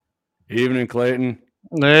Evening, Clayton.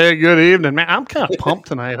 Hey, good evening, man. I'm kind of pumped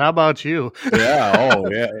tonight. How about you? Yeah. Oh,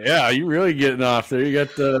 yeah. You really getting off there. You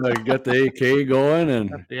got the AK going,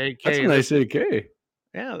 and The AK. that's a nice AK.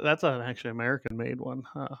 Yeah, that's an actually American-made one.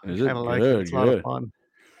 I Is kind it of like it. It's a lot of good? fun.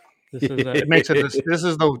 This is it makes it. This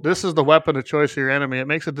is the weapon of choice of your enemy. It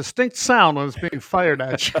makes a distinct sound when it's being fired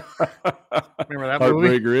at you. Remember that movie?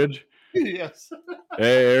 Heartbreak Ridge. Yes.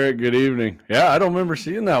 Hey, Eric. Good evening. Yeah, I don't remember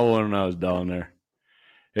seeing that one when I was down there.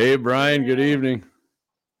 Hey, Brian. Good evening.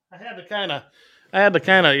 I had to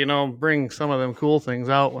kind of, bring some of them cool things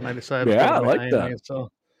out when I decided. Yeah, to I like that. So.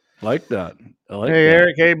 Like that. I like Hey, that.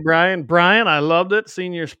 Eric. Hey, Brian. Brian, I loved it.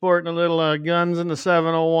 Seen you sporting a little guns in the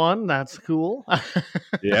 701. That's cool.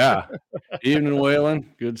 Yeah. Evening, Waylon.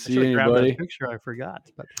 Good seeing you, buddy. That picture, I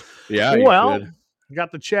forgot. But yeah. Well,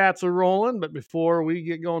 got the chats are rolling. But before we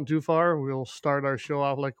get going too far, we'll start our show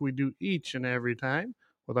off like we do each and every time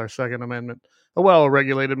with our Second Amendment. A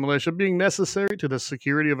well-regulated militia being necessary to the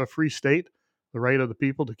security of a free state, the right of the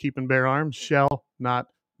people to keep and bear arms shall not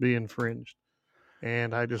be infringed.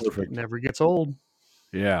 And I just It never gets old.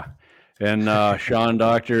 Yeah. And Sean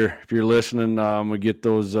Doctor, if you're listening, we get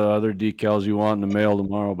those other decals you want in the mail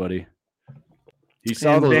tomorrow, buddy. He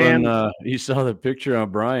saw those on, he saw the picture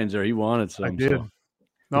on Brian's there. He wanted some. I did. So.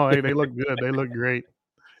 No, hey, they look good. They look great.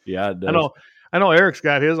 Yeah, it does. I know Eric's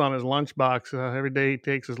got his on his lunchbox. Every day he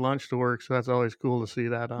takes his lunch to work, so that's always cool to see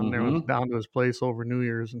that on there. I went down to his place over New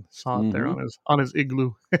Year's and saw it there on his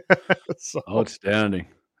igloo. So. Outstanding.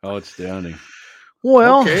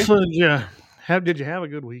 Well, okay. So did you have a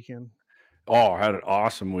good weekend? Oh, I had an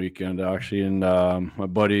awesome weekend actually, and my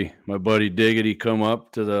buddy Diggity come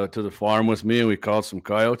up to the farm with me, and we caught some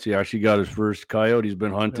coyotes. He actually got his first coyote. He's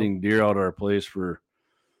been hunting deer out at our place for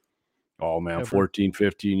 14,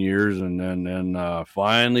 15 years, and then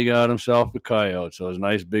finally got himself a coyote. So it was a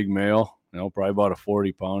nice big male, probably about a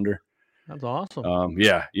 40-pounder. That's awesome. I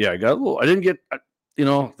got a little. I didn't get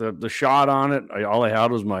the shot on it. All I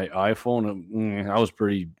had was my iPhone. I was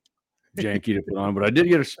pretty janky to put on, but I did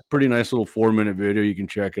get a pretty nice little 4-minute video. You can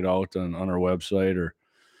check it out on our website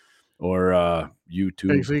or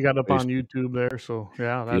YouTube. Okay, so you got up on YouTube there, so you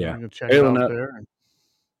can check it out there.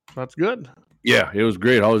 That's good. Yeah, it was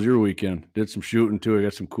great. How was your weekend? Did some shooting too. I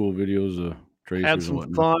got some cool videos of tracers. Had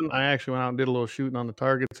some fun. I actually went out and did a little shooting on the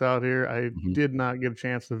targets out here. I did not get a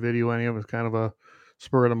chance to video any of it. It was kind of a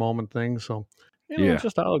spur of the moment thing. So, it's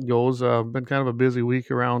just how it goes. Been kind of a busy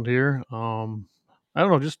week around here. I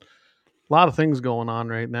don't know, just a lot of things going on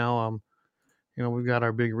right now. We've got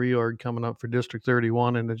our big reorg coming up for District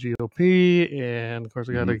 31 in the GOP. And of course,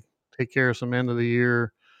 we got to take care of some end of the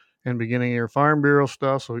year and beginning of year Farm Bureau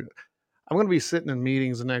stuff. So I'm going to be sitting in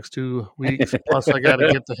meetings the next 2 weeks. Plus, I got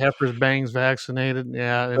to get the heifers bangs vaccinated.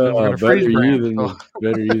 Yeah, and then we're going to freeze brand.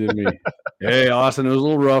 Better you than me. Hey, Austin, it was a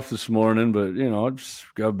little rough this morning, but it just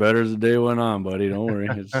got better as the day went on, buddy. Don't worry.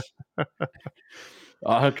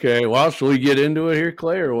 Okay. Well, shall we get into it here,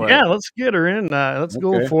 Clay, or what? Yeah, let's get her in. Let's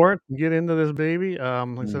go for it and get into this baby. Like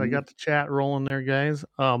I said, I got the chat rolling there, guys.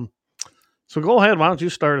 So go ahead. Why don't you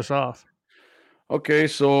start us off? Okay.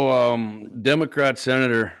 So, Democrat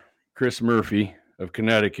Senator Chris Murphy of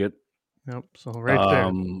Connecticut. Yep. So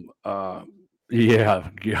right there.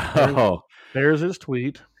 There's his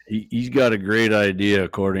tweet. He's got a great idea,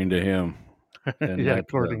 according to him. And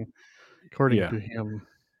according to him.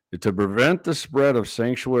 To prevent the spread of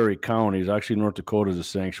sanctuary counties, actually North Dakota is a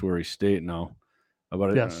sanctuary state now.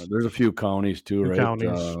 There's a few counties too, right?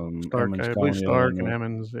 Counties, Stark and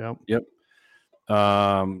Emmons. Yep.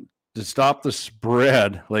 To stop the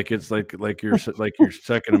spread, like your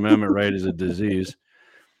Second Amendment right is a disease.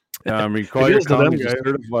 Require counties to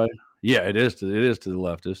certify. Yeah, it is to the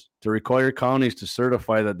leftists to require counties to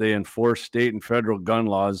certify that they enforce state and federal gun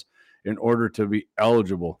laws in order to be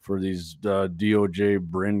eligible for these DOJ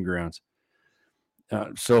Brin grants.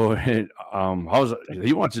 So he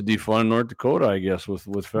wants to defund North Dakota, I guess,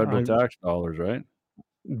 with federal tax dollars, right?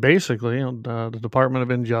 Basically, the Department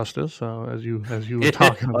of Injustice, as you were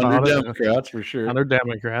talking about, under Democrats for sure. Under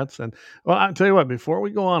Democrats, and I'll tell you what. Before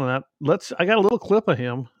we go on that, I got a little clip of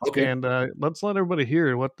him, and let's let everybody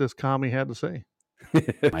hear what this commie had to say.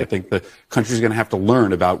 I think the country's going to have to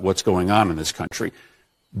learn about what's going on in this country.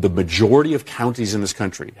 The majority of counties in this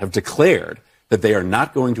country have declared that they are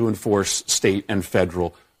not going to enforce state and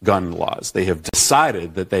federal gun laws. They have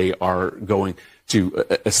decided that they are going to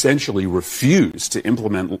essentially refuse to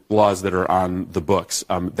implement laws that are on the books.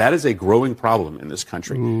 That is a growing problem in this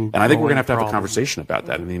country. And I think we're going to have a conversation about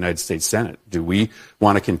that in the United States Senate. Do we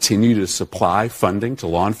want to continue to supply funding to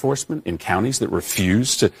law enforcement in counties that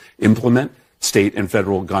refuse to implement state and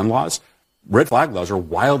federal gun laws? Red flag laws are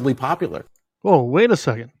wildly popular. Oh, wait a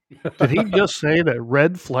second. Did he just say that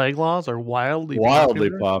red flag laws are wildly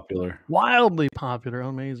popular? Wildly popular.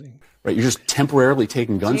 Amazing. Right. You're just temporarily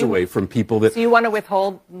taking guns away from people that. So you want to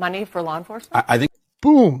withhold money for law enforcement? I think.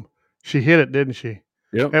 Boom. She hit it, didn't she?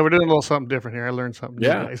 Yep. Hey, we're doing a little something different here. I learned something.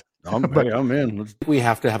 Yeah. New, guys. I'm in. We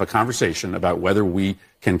have to have a conversation about whether we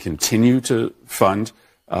can continue to fund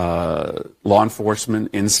law enforcement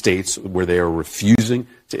in states where they are refusing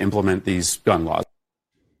to implement these gun laws.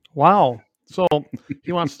 Wow. So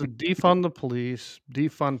he wants to defund the police,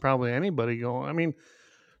 defund probably anybody going. I mean,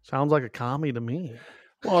 sounds like a commie to me.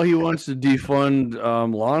 Well, he wants to defund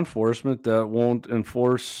law enforcement that won't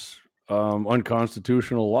enforce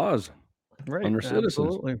unconstitutional laws under citizens.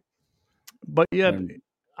 Absolutely. But yet,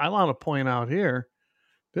 I want to point out here,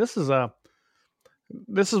 this is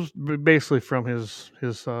basically from his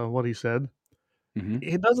what he said. Mm-hmm.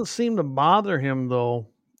 It doesn't seem to bother him though,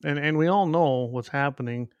 and we all know what's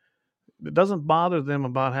happening. It doesn't bother them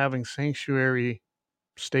about having sanctuary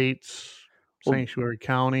states, sanctuary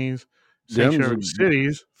counties, sanctuary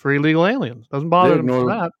cities for illegal aliens. Doesn't bother them for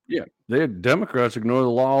that. Yeah, Democrats ignore the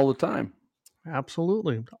law all the time.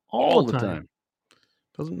 Absolutely, all the time.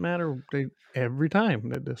 Doesn't matter. Every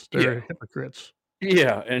time they're hypocrites.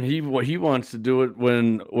 Yeah, and what he wants to do it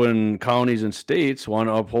when counties and states want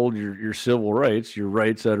to uphold your civil rights, your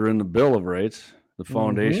rights that are in the Bill of Rights, the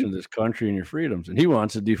foundation of this country, and your freedoms. And he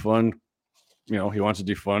wants to defund. He wants to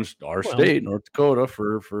defund our state, North Dakota,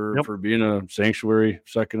 for being a sanctuary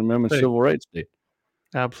Second Amendment civil rights state.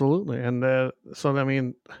 Absolutely, and so I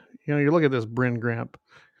mean, you look at this Bryn grant,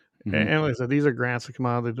 and like I said, these are grants that come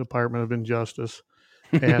out of the Department of Injustice,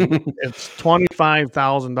 and it's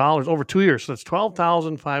 $25,000 over 2 years, so it's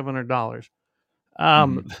 $12,500.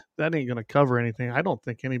 That ain't going to cover anything. I don't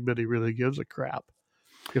think anybody really gives a crap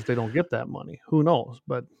if they don't get that money. Who knows?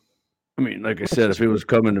 But I mean, like I said, if it was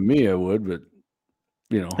coming to me, I would, but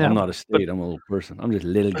I'm not a state. I'm a little person. I'm just a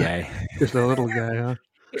little guy. Just a little guy, huh?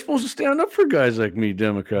 They're supposed to stand up for guys like me,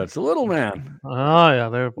 Democrats. The little man. Oh, yeah.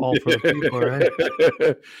 They're all for the people, right?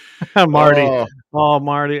 Marty.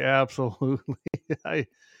 Marty, absolutely.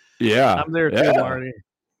 I'm there too, Marty.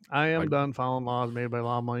 I am done following laws made by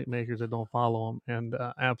lawmakers that don't follow them. And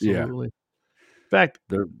absolutely. In fact,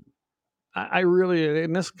 I really,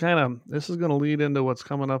 and this is going to lead into what's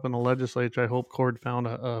coming up in the legislature. I hope Cord found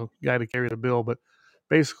a guy to carry the bill, but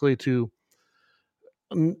basically to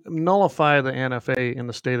nullify the NFA in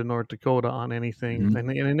the state of North Dakota on anything.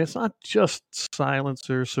 And it's not just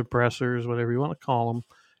silencers, suppressors, whatever you want to call them.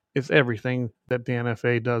 It's everything that the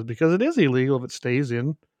NFA does, because it is illegal if it stays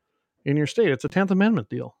in your state. It's a 10th Amendment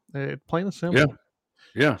deal. Plain and simple.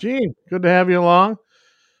 Yeah. Gene, good to have you along.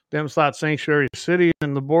 Dems thought sanctuary city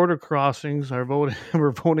and the border crossings are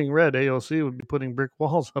voting red. AOC would be putting brick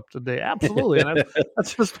walls up today. Absolutely. And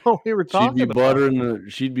that's just what we were talking about.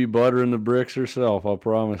 She'd be buttering the bricks herself. I'll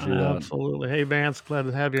promise you that. Absolutely. Hey, Vance, glad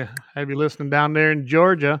to have you listening down there in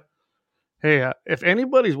Georgia. Hey, if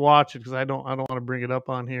anybody's watching, because I don't want to bring it up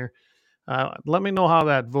on here, let me know how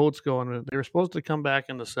that vote's going. They were supposed to come back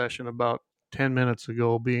into session about 10 minutes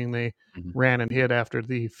ago, being they ran and hit after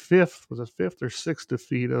the fifth or sixth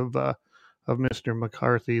defeat of Mr.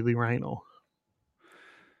 McCarthy, the Rhino.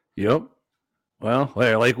 Yep. Well,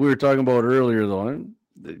 like we were talking about earlier, though,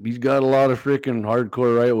 he's got a lot of freaking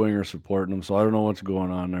hardcore right-wingers supporting him, so I don't know what's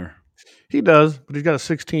going on there. He does, but he's got a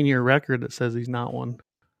 16-year record that says he's not one.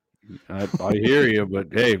 I hear you, but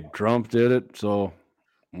hey, Trump did it, so.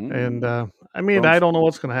 And I mean, I don't know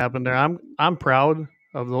what's going to happen there. I'm proud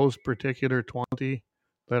of those particular 20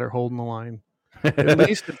 that are holding the line. At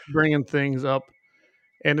least it's bringing things up.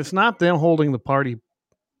 And it's not them holding the party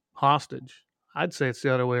hostage. I'd say it's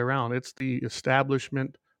the other way around. It's the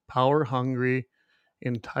establishment, power-hungry,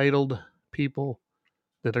 entitled people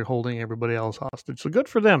that are holding everybody else hostage. So good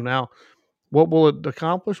for them. Now, what will it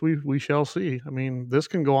accomplish? We shall see. I mean, this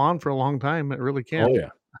can go on for a long time. It really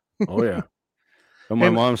can. Oh, yeah. And my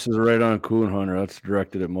mom says right on Coon Hunter. That's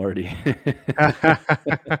directed at Marty.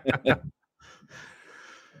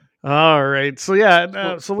 All right. So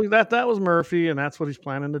that was Murphy, and that's what he's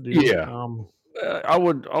planning to do. Yeah. I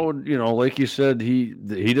would, like you said, he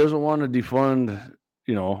doesn't want to defund,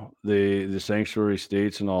 the sanctuary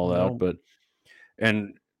states and all that,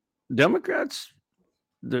 and Democrats,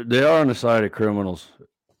 they are on the side of criminals,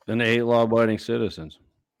 and they hate law-abiding citizens.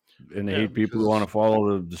 And they hate people who want to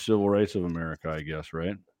follow the civil rights of America, I guess,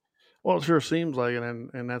 right? Well, it sure seems like it,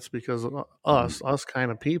 and that's because of us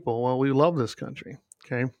kind of people. Well, we love this country,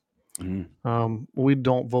 okay? We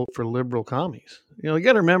don't vote for liberal commies. You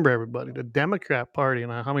got to remember, everybody, the Democrat Party,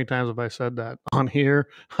 and how many times have I said that on here,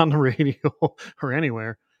 on the radio, or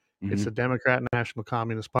anywhere? It's the Democrat National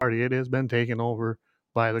Communist Party. It has been taken over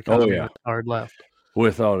by the communist hard left.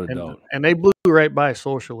 Without a doubt. And they blew right by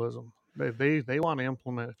socialism. They want to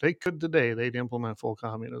implement, if they could today, they'd implement full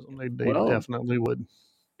communism. They definitely would.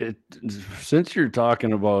 Since you're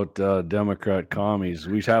talking about Democrat commies,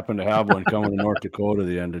 we happen to have one coming to North Dakota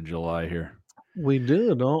the end of July here. We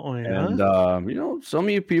do, don't we? And, some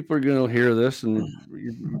of you people are going to hear this and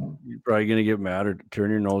you're probably going to get mad or turn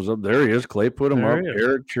your nose up. There he is. Clay put him up.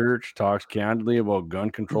 Eric Church talks candidly about gun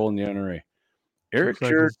control in the NRA. Eric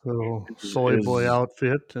Church. Like soy boy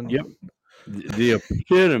outfit. And yep. The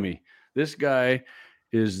epitome. This guy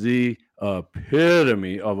is the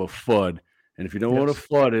epitome of a FUD. And if you don't know what a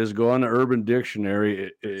FUD is, go on the Urban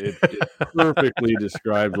Dictionary. It perfectly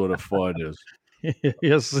describes what a FUD is.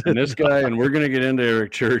 Yes. And this guy, and we're going to get into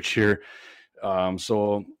Eric Church here.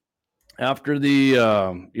 So after the,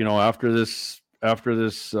 after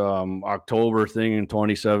this October thing in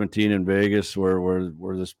 2017 in Vegas,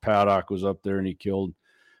 where this Paddock was up there and he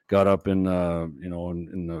got up in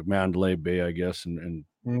the Mandalay Bay, I guess, and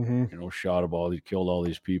he killed all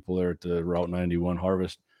these people there at the Route 91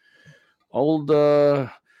 harvest.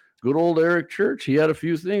 Good old Eric Church, he had a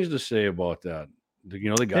few things to say about that. The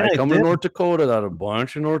guy coming to North Dakota, that a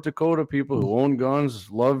bunch of North Dakota people who own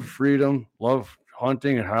guns, love freedom, love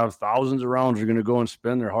hunting, and have thousands of rounds are going to go and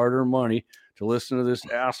spend their hard-earned money to listen to this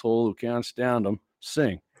asshole who can't stand them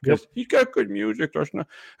sing. Because he's got good music.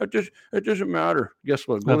 It doesn't matter. Guess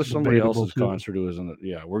what? Go to somebody else's concert who isn't it?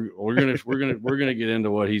 Yeah, we're gonna get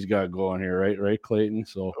into what he's got going here, right, Clayton?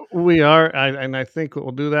 So we are, and I think what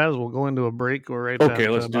we'll do that is we'll go into a break. We're okay.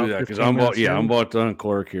 Let's do that because I'm about to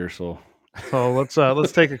uncork here. So let's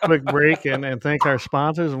take a quick break and thank our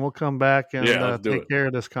sponsors, and we'll come back and take care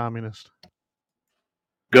of this communist.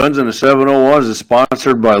 Guns in the 701 is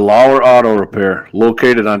sponsored by Lauer Auto Repair,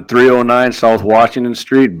 located on 309 South Washington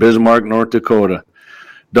Street, Bismarck, North Dakota.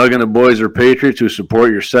 Doug and the boys are patriots who support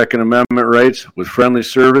your Second Amendment rights with friendly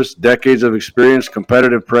service, decades of experience,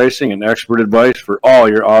 competitive pricing, and expert advice for all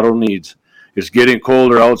your auto needs. It's getting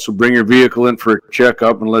colder out, so bring your vehicle in for a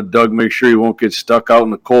checkup and let Doug make sure you won't get stuck out in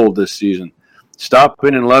the cold this season. Stop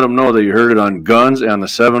in and let him know that you heard it on Guns and the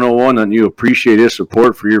 701 and you appreciate his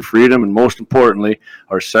support for your freedom and, most importantly,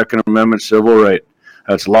 our Second Amendment civil right.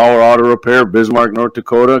 That's Lauer Auto Repair, Bismarck, North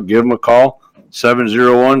Dakota. Give him a call,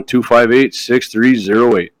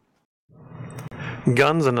 701-258-6308.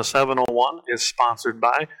 Guns in the 701 is sponsored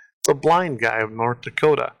by The Blind Guy of North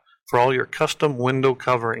Dakota. For all your custom window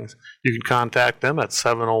coverings, you can contact them at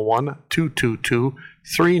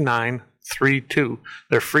 701-222-3932.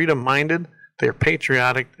 They're freedom-minded, they're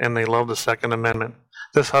patriotic, and they love the Second Amendment.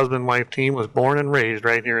 This husband-wife team was born and raised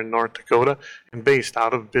right here in North Dakota and based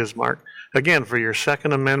out of Bismarck. Again, for your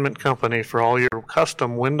Second Amendment company, for all your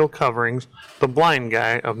custom window coverings, The Blind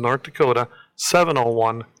Guy of North Dakota,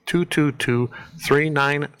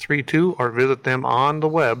 701-222-3932, or visit them on the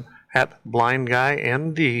web at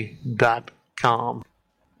blindguynd.com.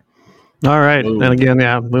 All right. Ooh. And again,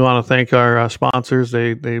 we want to thank our sponsors.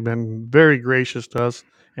 They've been very gracious to us,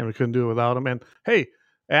 and we couldn't do it without them. And hey,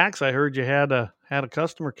 Axe, I heard you had a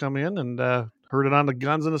customer come in and heard it on the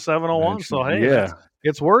Guns in the 701. So hey,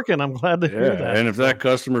 it's working. I'm glad to hear that. And if that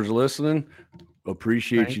customer's listening,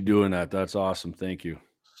 appreciate you doing that. That's awesome. Thank you.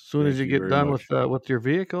 As soon as you get done with your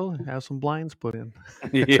vehicle, have some blinds put in.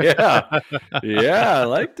 Yeah, I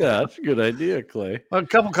like that. That's a good idea, Clay. A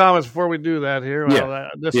couple comments before we do that here. Well,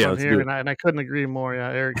 this one here, and I couldn't agree more. Yeah,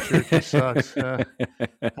 Eric Church sucks. I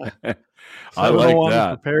like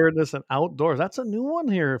that. Preparedness and outdoors. That's a new one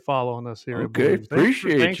here following us here. Okay,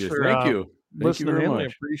 appreciate you. Thank you. Listening in, I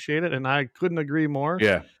appreciate it, and I couldn't agree more.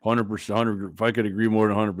 Yeah, 100%. If I could agree more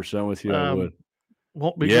than 100% with you, I would.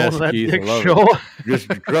 Won't be going to that Keith, dick show. Just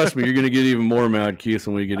trust me, you're going to get even more mad, Keith,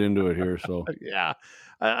 when we get into it here. So yeah,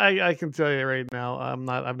 I can tell you right now,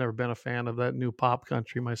 I've never been a fan of that new pop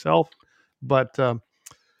country myself, but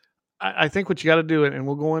I think what you got to do, and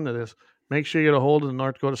we'll go into this, make sure you get a hold of the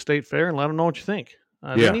North Dakota State Fair and let them know what you think.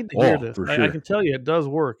 They need to hear this. Sure. I can tell you it does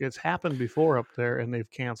work. It's happened before up there, and they've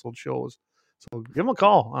canceled shows. So give them a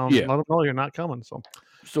call. Let them know you're not coming.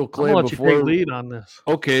 So Clay, before you take lead on this.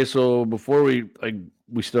 Okay, so before we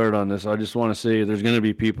start on this, I just want to say there's going to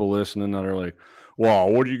be people listening that are like, "Wow,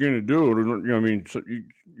 what are you going to do? I mean,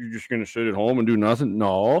 you're just going to sit at home and do nothing?"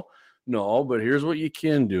 No. But here's what you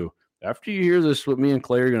can do. After you hear this, what me and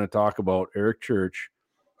Clay are going to talk about, Eric Church.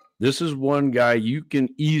 This is one guy you can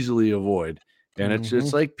easily avoid. And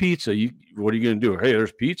it's like pizza. What are you going to do? Hey,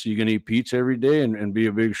 there's pizza. You can eat pizza every day and be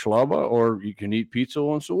a big schlubba, or you can eat pizza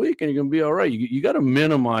once a week and you're going to be all right. You got to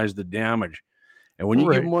minimize the damage. And when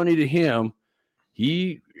you give money to him,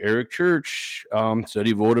 Eric Church, said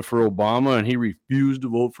he voted for Obama and he refused to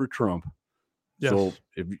vote for Trump. Yes. So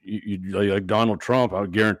if you like Donald Trump, I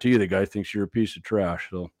guarantee you the guy thinks you're a piece of trash.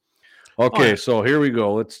 So, okay, so here we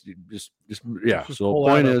go. Let's just yeah. So the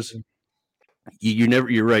point is,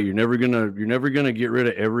 you're right. You're never gonna get rid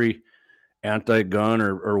of every anti-gun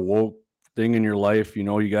or woke thing in your life. You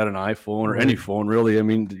know, you got an iPhone or any phone, really. I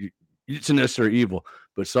mean, it's a necessary evil.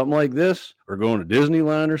 But something like this, or going to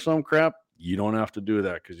Disneyland or some crap, you don't have to do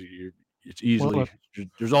that because it's easily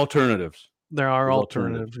there's alternatives. There are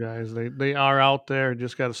alternatives, guys. They are out there.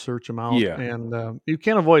 Just got to search them out. Yeah. And you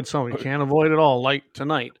can't avoid some. You can't avoid it all. Like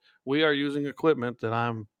tonight, we are using equipment that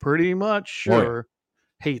I'm pretty much sure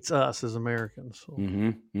hates us as Americans.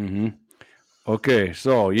 So. Okay,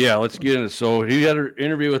 so yeah, let's get into. So he had an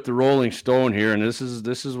interview with the Rolling Stone here, and this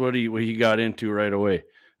is what he got into right away.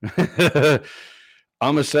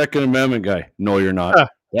 I'm a Second Amendment guy. No, you're not.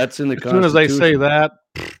 That's in the Constitution. As soon as they say that,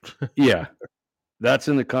 yeah, that's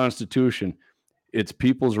in the Constitution. It's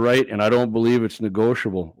people's right, and I don't believe it's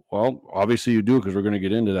negotiable. Well, obviously you do, because we're going to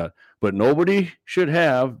get into that. But nobody should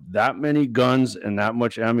have that many guns and that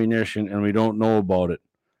much ammunition, and we don't know about it.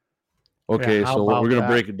 Okay, so we're going to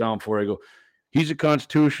break it down before I go. He's a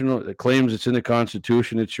constitutional that claims it's in the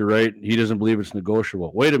Constitution. It's your right. He doesn't believe it's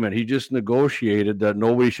negotiable. Wait a minute. He just negotiated that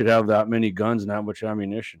nobody should have that many guns and that much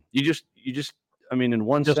ammunition. You just, I mean, in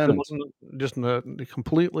one sentence. Just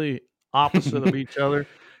completely opposite of each other.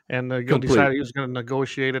 And decided he was going to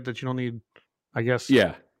negotiate it that you don't need, I guess,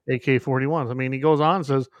 AK-41s. I mean, he goes on and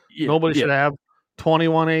says nobody should have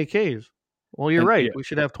 21 AKs. Well, you're right. We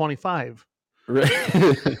should have 25.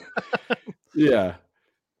 Right. Yeah.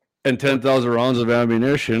 And 10,000 rounds of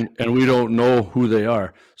ammunition, and we don't know who they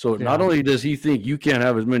are. So not only does he think you can't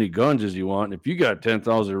have as many guns as you want, if you got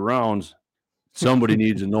 10,000 rounds, somebody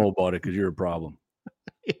needs to know about it because you're a problem.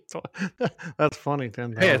 That's funny.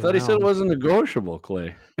 10,000. Hey, I thought he said it wasn't negotiable,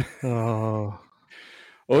 Clay. Oh.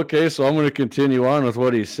 Okay, so I'm going to continue on with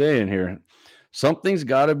what he's saying here. Something's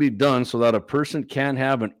got to be done so that a person can't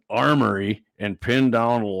have an armory and pin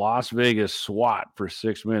down Las Vegas SWAT for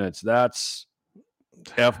 6 minutes. That's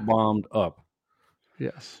F-bombed up.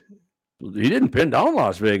 Yes. He didn't pin down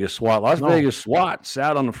Las Vegas SWAT. Vegas SWAT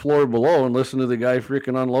sat on the floor below and listened to the guy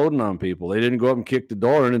freaking unloading on people. They didn't go up and kick the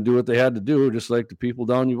door in and do what they had to do, just like the people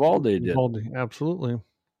down Uvalde did. Absolutely.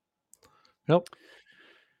 Yep.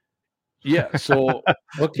 Yeah, so,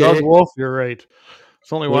 okay. Doug Wolf, you're right.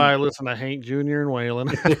 It's only why I listen to Hank Jr. and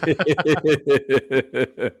Waylon.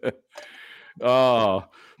 Oh,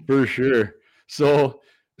 for sure. So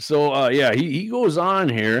yeah, he goes on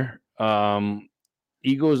here.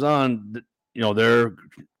 He goes on, you know,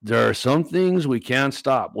 there are some things we can't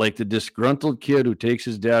stop, like the disgruntled kid who takes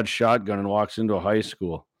his dad's shotgun and walks into a high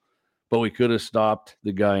school. But we could have stopped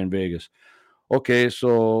the guy in Vegas. Okay,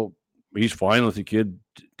 so he's fine with the kid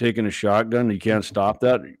taking a shotgun. You can't stop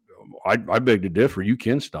that. I beg to differ. You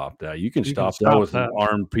can stop that. You can stop that with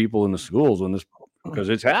armed people in the schools when this, because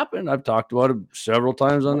it's happened. I've talked about it several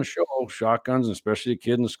times on the show. Shotguns, and especially a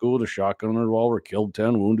kid in the school with a shotgun and a revolver, killed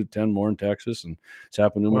 10, wounded 10 more in Texas, and it's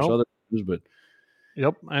happened numerous other times. But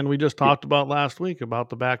yep, and we just talked about last week about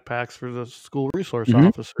the backpacks for the school resource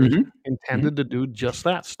officers intended to do just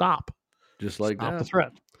that. Stop the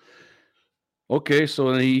threat. Okay,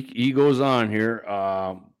 so then he goes on here.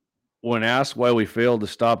 When asked why we failed to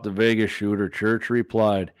stop the Vegas shooter, Church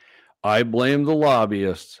replied, "I blame the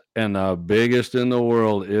lobbyists, and the biggest in the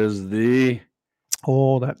world is the..."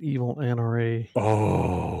 Oh, that evil NRA.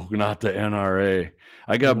 Oh, not the NRA.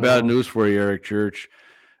 I got bad news for you, Eric Church.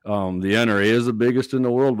 The NRA is the biggest in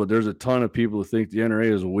the world, but there's a ton of people who think the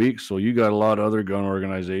NRA is weak, so you got a lot of other gun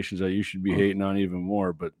organizations that you should be hating on even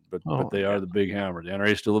more, but they are the big hammer. The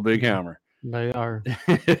NRA is still a big hammer. They are.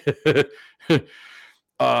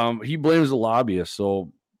 He blames the lobbyists.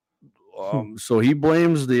 So he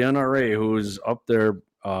blames the NRA, who is up there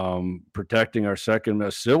protecting our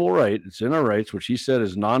second civil right. It's in our rights, which he said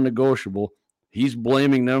is non-negotiable. He's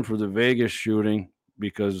blaming them for the Vegas shooting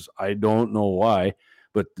because I don't know why,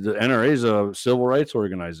 but the NRA is a civil rights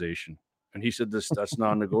organization, and he said that's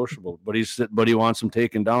non-negotiable. But he wants them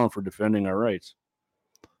taken down for defending our rights.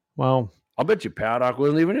 Well, I'll bet you Paddock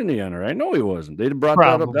wasn't even in the NRA. No, he wasn't. They'd brought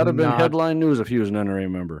that up. That'd have been headline news if he was an NRA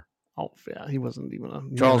member. Oh, yeah, he wasn't even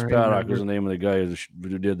a Charles Paddock was the name of the guy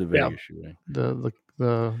who did the Vegas shooting.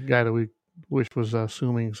 The guy that we wish was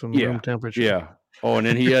assuming some room temperature. Yeah. Oh, and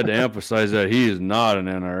then he had to emphasize that he is not an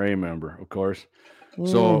NRA member, of course.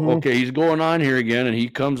 So, okay, he's going on here again, and he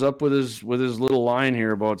comes up with his little line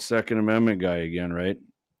here about Second Amendment guy again, right?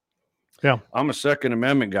 Yeah. I'm a Second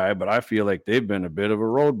Amendment guy, but I feel like they've been a bit of a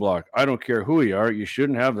roadblock. I don't care who you are. You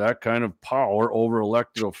shouldn't have that kind of power over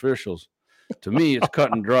elected officials. To me, it's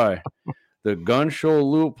cut and dry. The gun show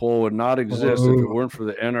loophole would not exist if it weren't for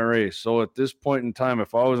the NRA. So at this point in time,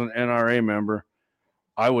 if I was an NRA member,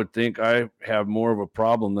 I would think I have more of a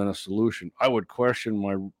problem than a solution. I would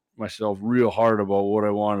question myself real hard about what I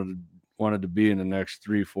wanted to be in the next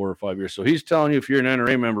 3, 4, or 5 years. So he's telling you, if you're an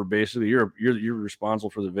NRA member, basically you're responsible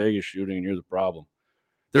for the Vegas shooting and you're the problem.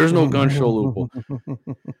 There's no gun show loophole.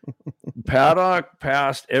 Paddock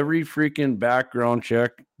passed every freaking background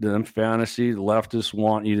check that fantasy leftists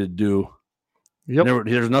want you to do. Yep.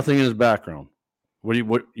 There's nothing in his background. What are you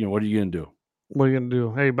gonna do? What are you gonna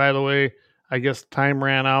do? Hey, by the way, I guess time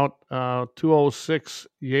ran out. 206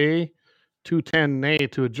 yay, 210 nay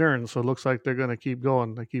to adjourn. So it looks like they're gonna keep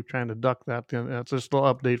going. They keep trying to duck that. That's just a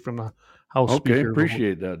little update from the House Speaker. Okay,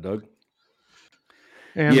 appreciate that, Doug.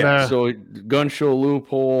 And so gun show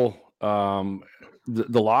loophole.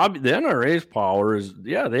 The lobby, the NRA's power is,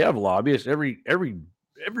 they have lobbyists. Every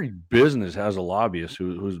business has a lobbyist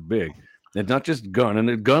who's big. It's not just gun, and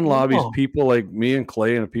the gun lobbies people like me and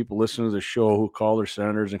Clay and the people listening to the show who call their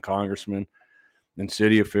senators and congressmen and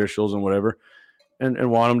city officials and whatever, and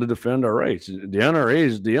want them to defend our rights. The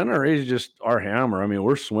NRA is just our hammer. I mean,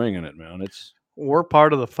 we're swinging it, man. We're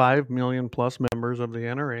part of the 5 million plus members of the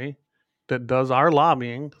NRA that does our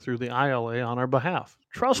lobbying through the ILA on our behalf.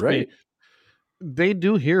 Trust me, they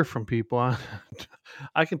do hear from people.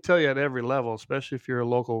 I can tell you at every level, especially if you're a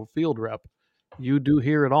local field rep, you do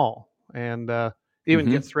hear it all. And even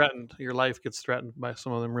get threatened. Your life gets threatened by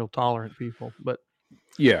some of them real tolerant people. But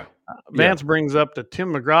Vance brings up that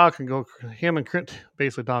Tim McGraw can go, him and Clint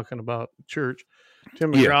basically talking about church.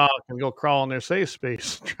 Tim McGraw can go crawl in their safe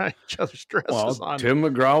space, try each other's dresses on. Tim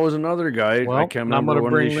McGraw was another guy. Well, I can't remember I'm going to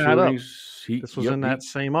bring that up. This was in that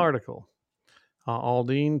same article.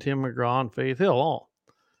 Aldean, Tim McGraw, and Faith Hill, all.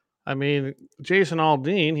 I mean, Jason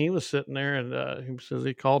Aldean, he was sitting there and he says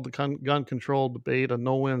he called the gun control debate a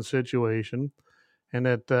no-win situation, and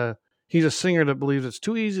that he's a singer that believes it's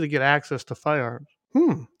too easy to get access to firearms.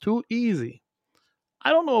 Too easy.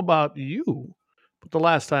 I don't know about you, but the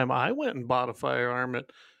last time I went and bought a firearm,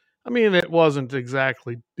 it wasn't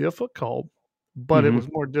exactly difficult, but it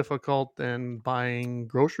was more difficult than buying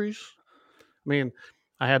groceries. I mean,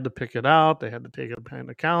 I had to pick it out. They had to take it behind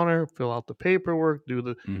the counter, fill out the paperwork, do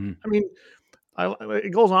the. I mean,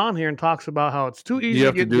 it goes on here and talks about how it's too easy. You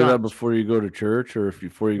have to do that before you go to church, or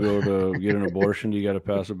before you go to get an abortion, you got to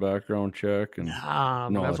pass a background check. And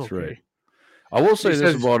no, that's okay. Right. I will say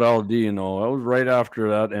this about Aldean, though. That was right after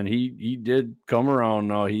that, and he did come around.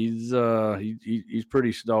 Now he's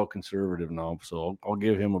pretty stout conservative now, so I'll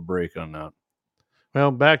give him a break on that.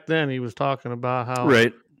 Well, back then he was talking about how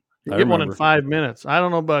you get one in 5 minutes. I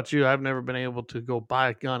don't know about you. I've never been able to go buy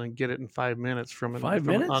a gun and get it in 5 minutes from an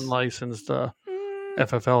unlicensed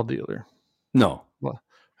FFL dealer. No. Well,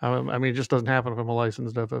 I mean, it just doesn't happen from a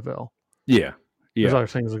licensed FFL. Yeah. There's other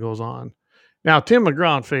things that goes on. Now, Tim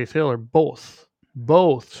McGraw and Faith Hill are both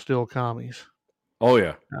still commies. Oh,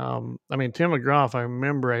 yeah. I mean, Tim McGraw, if I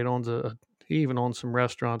remember, he even owns some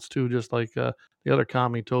restaurants too, just like the other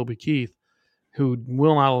commie, Toby Keith, who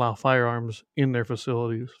will not allow firearms in their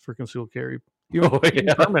facilities for concealed carry.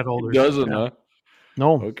 Permit holders. He doesn't, huh?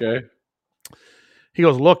 No. Okay. He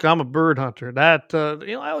goes, look, I'm a bird hunter. That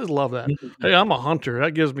I always love that. Hey, I'm a hunter.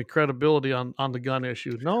 That gives me credibility on the gun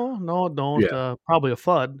issue. No, don't. Yeah. Probably a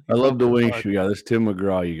FUD. I love the wing shoe. Yeah, this Tim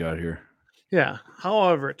McGraw you got here. Yeah.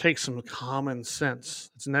 However, it takes some common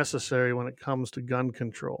sense. It's necessary when it comes to gun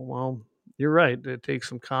control. Well, you're right. It takes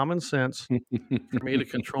some common sense for me to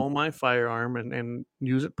control my firearm and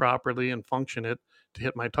use it properly and function it to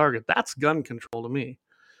hit my target. That's gun control to me.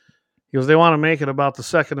 He goes, they want to make it about the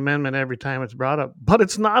Second Amendment every time it's brought up. But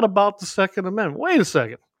it's not about the Second Amendment. Wait a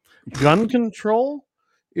second. Gun control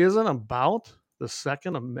isn't about the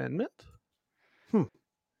Second Amendment?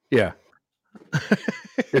 Yeah.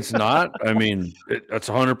 It's not. I mean, that's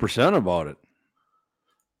 100% about it.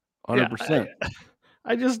 100%.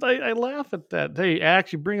 Yeah, I laugh at that. Hey,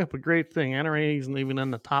 actually bring up a great thing. NRA isn't even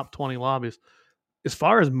in the top 20 lobbies. As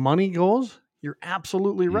far as money goes, you're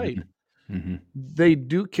absolutely right. Mm-hmm. They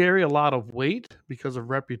do carry a lot of weight because of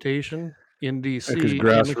reputation in D.C. Because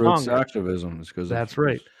grassroots activism. That's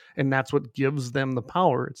right. And that's what gives them the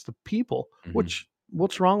power. It's the people.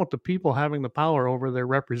 What's wrong with the people having the power over their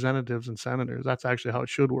representatives and senators? That's actually how it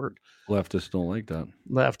should work. Leftists don't like that.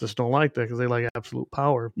 Leftists don't like that because they like absolute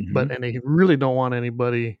power. And they really don't want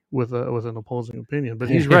anybody with an opposing opinion. But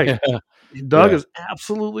he's right. Doug is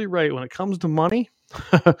absolutely right. When it comes to money,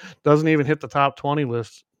 doesn't even hit the top 20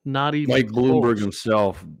 list. Not even Mike close. Bloomberg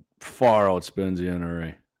himself far outspends the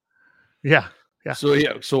NRA. Yeah.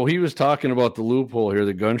 So he was talking about the loophole here,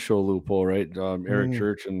 the gun show loophole, right? Eric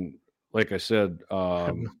Church, and like I said,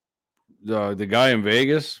 the guy in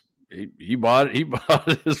Vegas, he bought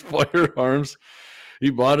his firearms. He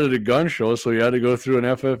bought it at a gun show, so he had to go through an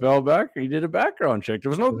FFL back. He did a background check. There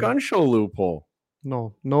was no gun show loophole.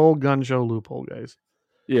 No gun show loophole, guys.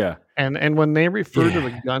 Yeah. And when they refer to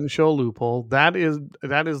the gun show loophole, that is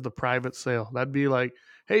the private sale. That'd be like,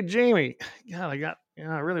 hey, Jamie, God,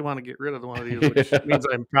 I really want to get rid of one of these, which means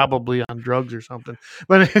I'm probably on drugs or something.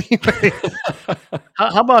 But anyway,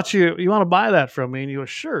 how about you? You want to buy that from me? And you go,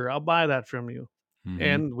 sure, I'll buy that from you. Mm-hmm.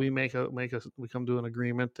 And we we come to an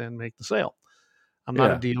agreement and make the sale. I'm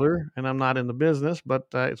not a dealer and I'm not in the business, but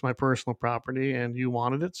it's my personal property and you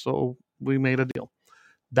wanted it, so we made a deal.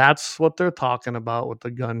 That's what they're talking about with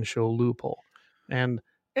the gun show loophole. And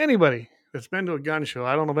anybody that's been to a gun show,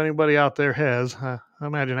 I don't know if anybody out there has, I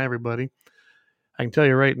imagine everybody, I can tell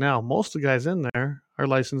you right now, most of the guys in there are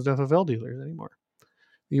licensed FFL dealers anymore.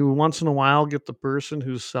 You once in a while get the person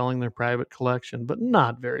who's selling their private collection, but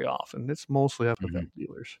not very often. It's mostly FFL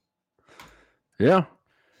dealers. Yeah.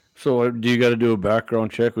 So do you got to do a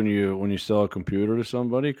background check when you sell a computer to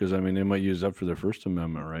somebody? Because, I mean, they might use that for their First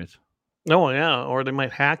Amendment rights. No, yeah, or they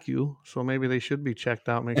might hack you, so maybe they should be checked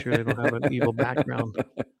out, make sure they don't have an evil background.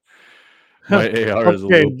 My AR is a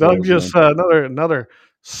little Doug just another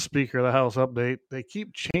Speaker of the House update. They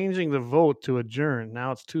keep changing the vote to adjourn.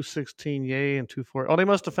 Now it's 216 yay and 240. Oh, they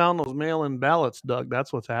must have found those mail-in ballots, Doug.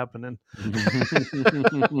 That's what's happening.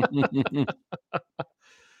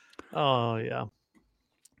 Oh, yeah.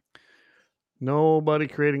 Nobody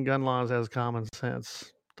creating gun laws has common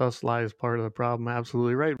sense. Thus lies part of the problem.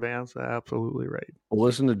 Absolutely right, Vance. Absolutely right. Well,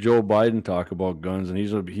 listen to Joe Biden talk about guns, and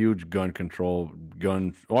he's a huge he's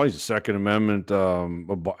a Second Amendment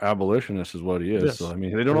abolitionist is what he is. Yes. So, I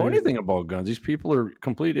mean, they don't know anything about guns. These people are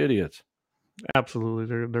complete idiots.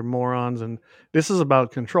 Absolutely. They're morons, and this is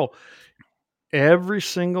about control. Every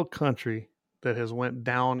single country that has went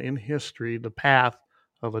down in history the path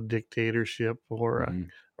of a dictatorship or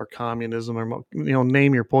communism or,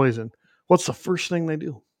 name your poison. What's the first thing they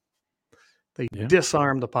do? They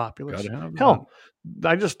disarm the populace. Hell,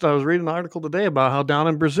 I was reading an article today about how down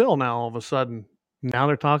in Brazil now, all of a sudden, now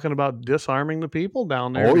they're talking about disarming the people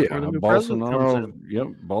down there. Oh, yeah.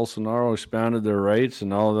 Bolsonaro expanded their rights,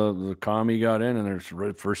 and all the commie got in, and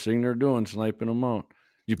the first thing they're doing, sniping them out.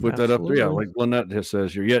 You put that up there? Yeah, like Lynette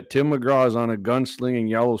says here. Yeah, Tim McGraw is on a gunslinging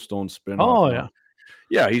Yellowstone spin-off. Oh, yeah.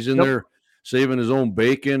 Yeah, he's in there saving his own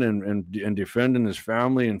bacon and defending his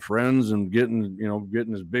family and friends and getting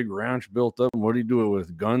his big ranch built up. And what do you do it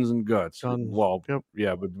with? Guns and guts.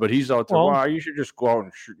 Yeah, but he's out there. You should just go out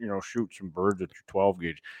and shoot some birds at your 12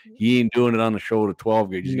 gauge. He ain't doing it on the show with a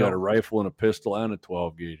 12 gauge. He's got a rifle and a pistol and a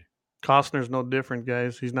 12 gauge. Costner's no different,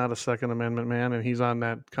 guys. He's not a Second Amendment man, and he's on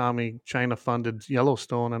that commie China-funded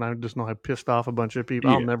Yellowstone, and I just know I pissed off a bunch of people.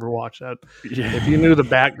 I'll never watch that. Yeah. If you knew the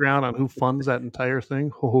background on who funds that entire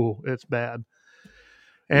thing, it's bad.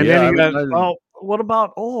 And then what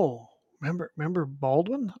about, remember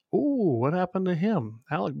Baldwin? Oh, what happened to him?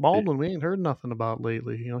 Alec Baldwin, we ain't heard nothing about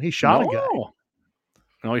lately. He shot a guy.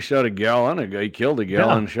 No, he shot a gal and a guy. He killed a gal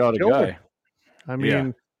and shot a guy. I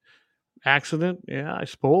mean... Accident, yeah, I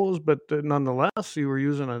suppose, but nonetheless, you were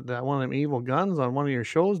using one of them evil guns on one of your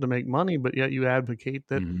shows to make money, but yet you advocate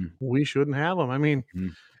that we shouldn't have them. I mean,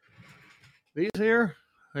 these here,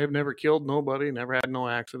 they've never killed nobody, never had no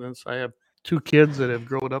accidents. I have 2 kids that have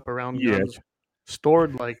grown up around guns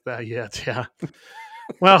stored like that yet. Yeah.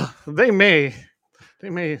 Well, they may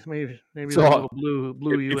maybe so,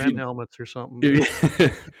 blue UN helmets or something.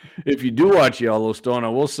 If you do watch Yellowstone, I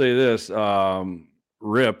will say this.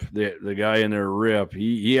 Rip, the guy in there, Rip,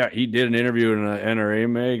 he did an interview in an NRA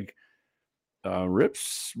mag.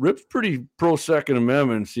 Rip's pretty pro Second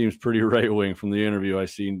Amendment, seems pretty right wing from the interview I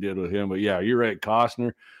did with him. But yeah, you're right,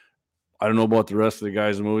 Costner. I don't know about the rest of the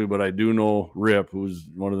guys in the movie, but I do know Rip, who's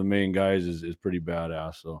one of the main guys, is pretty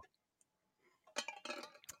badass. So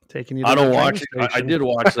taking you. I don't watch it. I did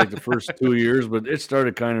watch like the first 2 years, but it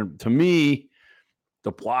started kind of, to me,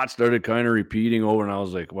 the plot started kind of repeating over, and I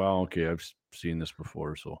was like, well, okay, I've seen this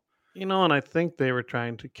before. So, and I think they were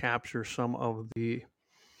trying to capture some of the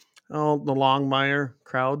Longmire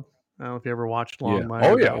crowd. I don't know if you ever watched Longmire.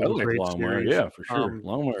 Oh, yeah, I like Longmire. Yeah, for sure.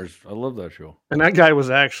 Longmire's, I love that show. And that guy was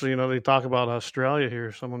actually, they talk about Australia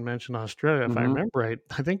here. Someone mentioned Australia, if I remember right.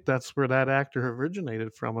 I think that's where that actor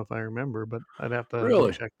originated from, if I remember, but I'd have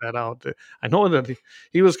to check that out. I know that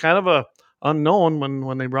he was kind of a unknown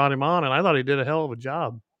when they brought him on, and I thought he did a hell of a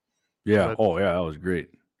job. Yeah. But, that was great.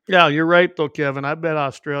 Yeah, you're right, though, Kevin. I bet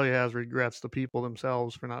Australia has regrets, the people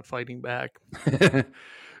themselves, for not fighting back.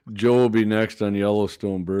 Joe will be next on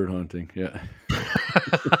Yellowstone bird hunting. Yeah.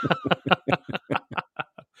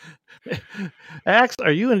 Axe,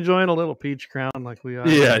 are you enjoying a little peach crown like we are?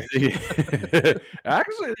 Yeah.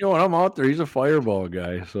 Actually, when I'm out there, he's a Fireball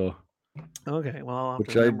guy. So. Okay, well,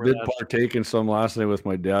 which I did partake in some last night with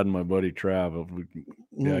my dad and my buddy Trav.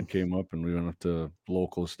 Dad came up and we went up to a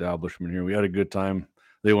local establishment here. We had a good time.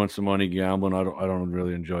 They won some money gambling. I don't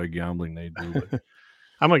really enjoy gambling. They do. But.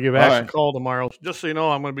 I'm gonna give Axe a call tomorrow. Just so you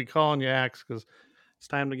know, I'm gonna be calling you, Axe, because it's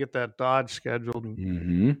time to get that Dodge scheduled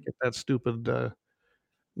and get that stupid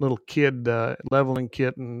little kid leveling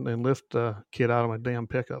kit and lift kit out of my damn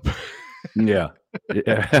pickup. Yeah.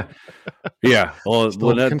 Well,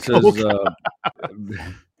 Lynette says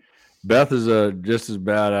Beth is just as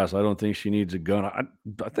badass. I don't think she needs a gun. I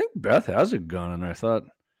think Beth has a gun, and I thought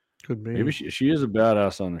could be maybe she is a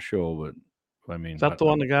badass on the show. But I mean, is that the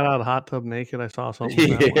one that got out of the hot tub naked? I saw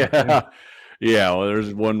something. Yeah. Well,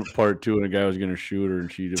 there's one part too, and a guy was going to shoot her,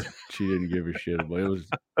 and she didn't give a shit. But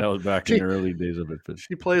that was back in the early days of it. But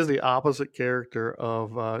she plays the opposite character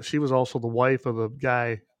of. She was also the wife of the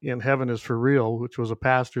guy in Heaven Is For Real, which was a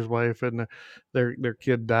pastor's wife, and their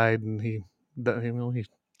kid died, and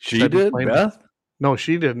She did, Beth? No,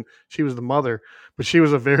 she didn't. She was the mother, but she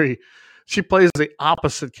plays the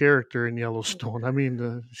opposite character in Yellowstone. I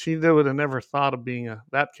mean, she would have never thought of being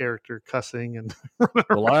that character, cussing and.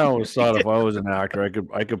 Well, I always thought if I was an actor, I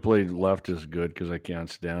could play leftist good because I can't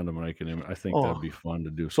stand them, and I think that'd be fun to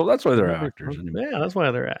do. So that's why they're actors. Anyway. Yeah, that's why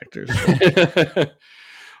they're actors.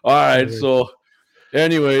 All right, so.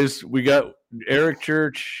 Anyways, we got Eric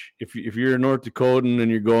Church. If you're a North Dakotan and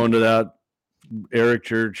you're going to that, Eric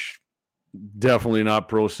Church, definitely not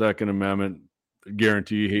pro Second Amendment.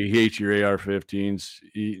 Guarantee he hates your AR-15s.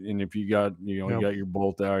 And if you got you got your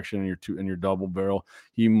bolt action and your double barrel,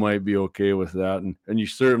 he might be okay with that. And you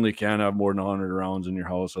certainly can't have more than 100 rounds in your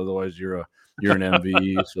house, otherwise you're an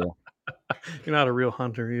MVE. So. You're not a real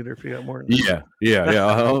hunter either if you got more than that.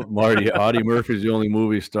 Yeah. Marty, Audie Murphy's the only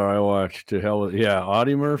movie star I watch. To hell with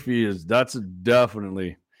Audie Murphy that's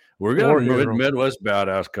definitely we're gonna Midwest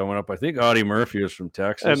badass coming up. I think Audie Murphy is from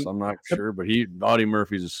Texas. I'm not sure, but Audie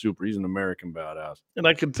Murphy's he's an American badass. And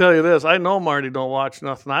I can tell you this, I know Marty don't watch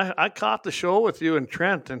nothing. I caught the show with you and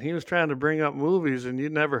Trent, and he was trying to bring up movies, and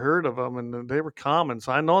you'd never heard of them, and they were common.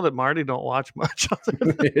 So I know that Marty don't watch much.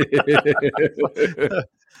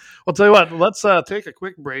 I'll tell you what, let's take a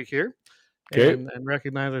quick break here and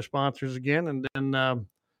recognize our sponsors again. And then I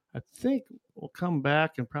think we'll come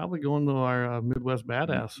back and probably go into our Midwest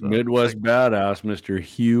Badass. Badass, Mr.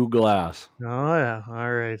 Hugh Glass. Oh, yeah.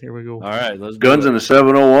 All right, here we go. All right, let's go. Guns in the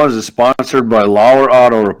 701 is sponsored by Lauer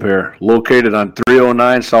Auto Repair, located on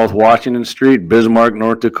 309 South Washington Street, Bismarck,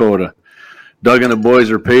 North Dakota. Doug and the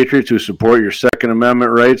boys are patriots who support your Second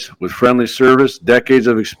Amendment rights with friendly service, decades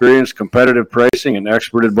of experience, competitive pricing, and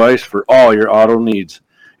expert advice for all your auto needs.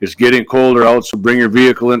 It's getting colder out, so bring your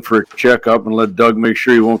vehicle in for a checkup and let Doug make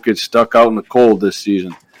sure you won't get stuck out in the cold this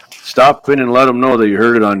season. Stop in and let him know that you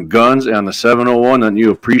heard it on Guns and the 701 and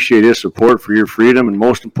you appreciate his support for your freedom and,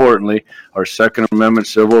 most importantly, our Second Amendment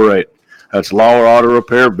civil right. That's Lauer Auto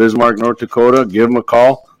Repair, Bismarck, North Dakota. Give them a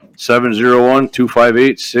call.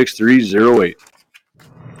 701-258-6308.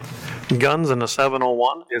 Guns in the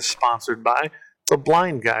 701 is sponsored by The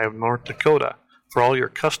Blind Guy of North Dakota for all your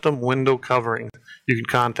custom window coverings. You can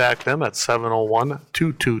contact them at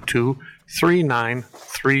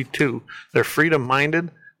 701-222-3932. They're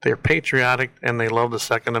freedom-minded, they're patriotic, and they love the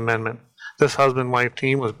Second Amendment. This husband-wife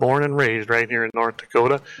team was born and raised right here in North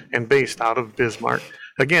Dakota and based out of Bismarck.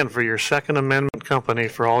 Again, for your Second Amendment company,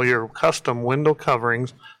 for all your custom window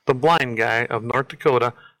coverings, The Blind Guy of North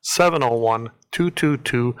Dakota,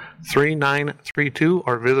 701-222-3932,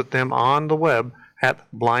 or visit them on the web at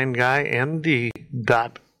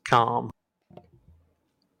blindguynd.com.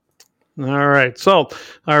 All right, so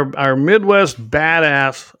our Midwest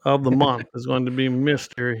Badass of the month is going to be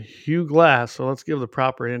Mr. Hugh Glass. So let's give the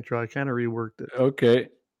proper intro. I kind of reworked it. Okay.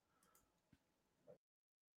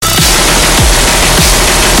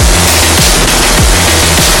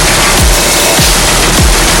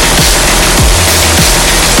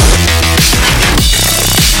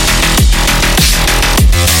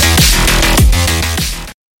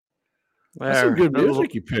 That's some good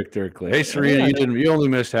music you picked there, Clay. Hey, Serena, you only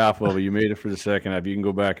missed half of it. You made it for the second half. You can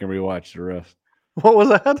go back and rewatch the rest. What was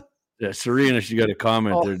that? Yeah, Serena, she got a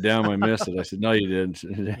comment there. Damn, I missed it. I said, no, you didn't.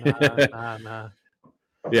 Nah.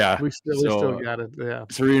 Yeah. We still got it. Yeah.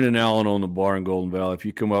 Serena and Alan own the bar in Golden Valley. If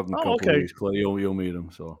you come up in a couple of weeks, Clay, you'll meet them.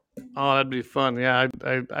 So. Oh, that'd be fun. Yeah,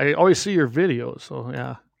 I always see your videos. So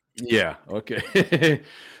yeah. Yeah. Okay.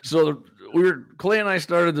 So Clay and I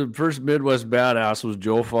started the first Midwest Badass was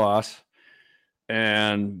Joe Foss.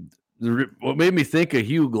 And what made me think of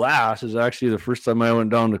Hugh Glass is actually the first time I went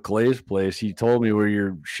down to Clay's place. He told me where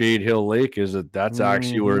your Shade Hill Lake is. That's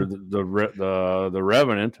actually where the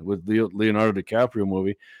Revenant with Leonardo DiCaprio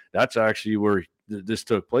movie. That's actually where this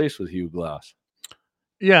took place with Hugh Glass.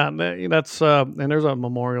 Yeah, that's and there's a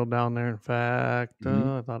memorial down there. In fact,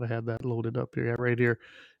 I thought I had that loaded up here, right here.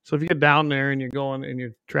 So if you get down there and you're going and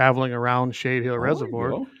you're traveling around Shade Hill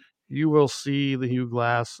Reservoir, you will see the Hugh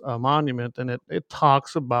Glass monument, and it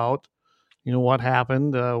talks about what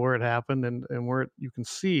happened, where it happened, and where you can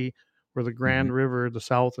see where the Grand River, the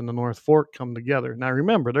South and the North Fork come together. Now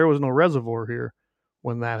remember, there was no reservoir here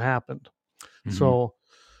when that happened, so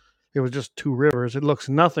it was just two rivers. It looks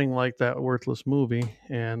nothing like that worthless movie,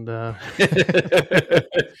 and well,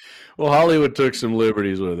 Hollywood took some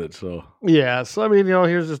liberties with it, so yeah. So I mean,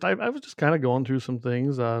 here's just I was just kind of going through some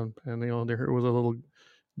things, and there was a little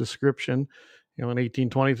description. In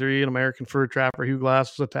 1823, an American fur trapper, Hugh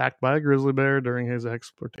Glass, was attacked by a grizzly bear during his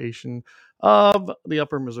exploitation of the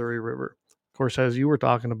upper Missouri River. Of course, as you were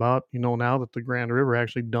talking about, now that the Grand River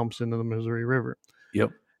actually dumps into the Missouri River. Yep.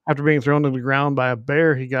 After being thrown to the ground by a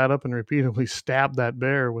bear, he got up and repeatedly stabbed that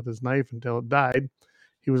bear with his knife until it died.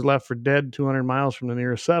 He was left for dead 200 miles from the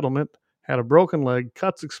nearest settlement, had a broken leg,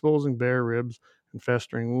 cuts exposing bare ribs, and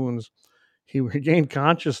festering wounds. He regained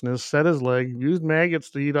consciousness, set his leg, used maggots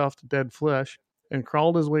to eat off the dead flesh, and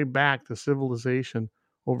crawled his way back to civilization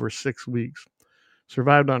over 6 weeks.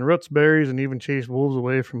 Survived on roots, berries, and even chased wolves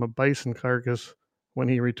away from a bison carcass when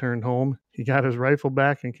he returned home. He got his rifle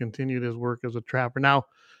back and continued his work as a trapper. Now,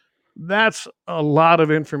 that's a lot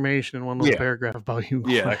of information in one little paragraph about Hugh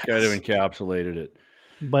Glass. Yeah, I kind of encapsulated it.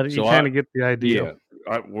 But you kind of get the idea.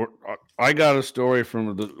 Yeah. I got a story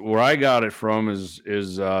from where I got it from is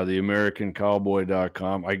the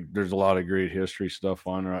AmericanCowboy.com. There's a lot of great history stuff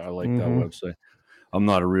on there. I like that website. I'm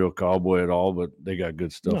not a real cowboy at all, but they got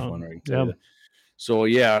good stuff on there. I can tell you. So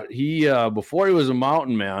yeah, he before he was a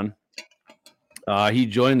mountain man, he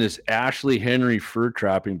joined this Ashley Henry fur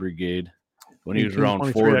trapping brigade when he was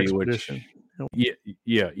around 40. Expedition.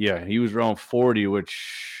 Yeah, he was around 40,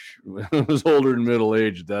 which was older than middle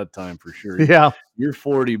age at that time for sure. Yeah, you're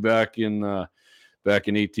 40 back in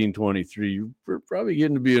 1823. You're probably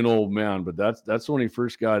getting to be an old man, but that's when he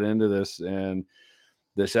first got into this. And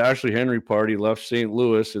this Ashley Henry party left St.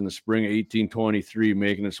 Louis in the spring of 1823,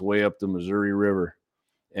 making its way up the Missouri River.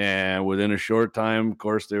 And within a short time, of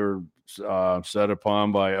course, they were set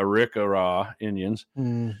upon by Arikara Indians.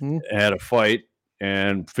 Had a fight,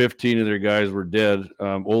 and 15 of their guys were dead.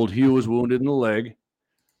 Old Hugh was wounded in the leg.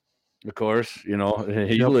 Of course, he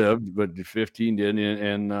lived, but 15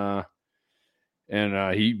 didn't,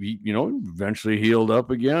 and he eventually healed up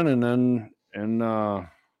again, and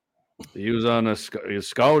he was on he was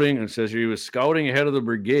scouting, and says he was scouting ahead of the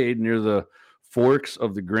brigade near the forks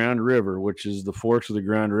of the Grand River, which is the forks of the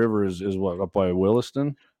Grand River is what, up by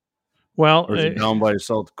Williston? Well, or is it down by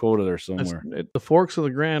South Dakota there somewhere? The forks of the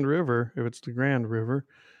Grand River, if it's the Grand River,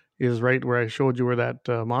 is right where I showed you where that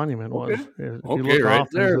monument was. If you look right off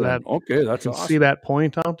there. That, that's you awesome. See that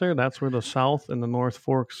point out there? That's where the South and the North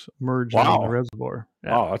Forks merge into the reservoir.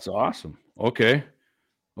 Yeah. Wow, that's awesome. Okay.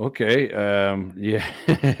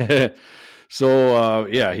 Yeah. So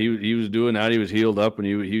he was doing that. He was healed up, and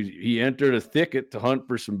he entered a thicket to hunt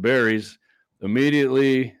for some berries.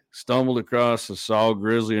 Immediately stumbled across a sow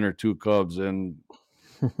grizzly and her two cubs, and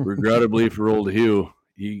regrettably for old Hugh,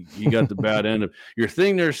 he got the bad end of your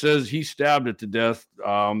thing. There says he stabbed it to death.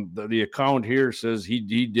 The account here says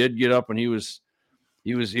he did get up and he was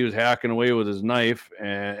hacking away with his knife,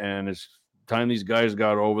 and as time these guys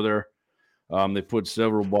got over there, they put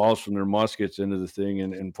several balls from their muskets into the thing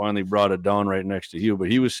and finally brought it down right next to Hugh.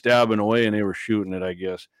 But he was stabbing away and they were shooting it, I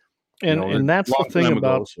guess. And that's the thing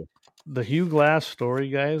about the Hugh Glass story,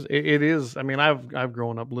 guys. It is. I mean, I've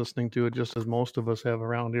grown up listening to it just as most of us have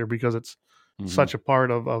around here because it's such a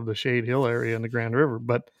part of the Shade Hill area and the Grand River.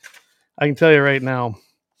 But I can tell you right now,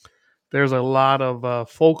 there's a lot of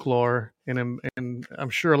folklore and I'm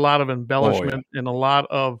sure a lot of embellishment and a lot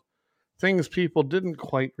of things people didn't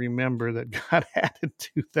quite remember that got added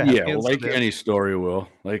to that. Yeah, well, like any story will,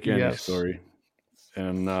 story.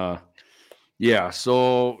 And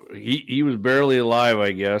so he was barely alive,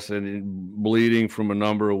 I guess, and bleeding from a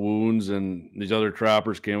number of wounds. And these other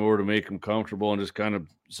trappers came over to make him comfortable and just kind of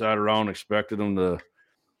sat around, expected him to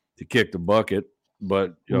kick the bucket.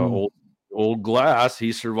 But old Glass,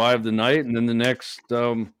 he survived the night, and then the next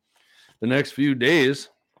few days,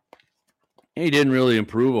 he didn't really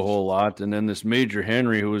improve a whole lot. And then this Major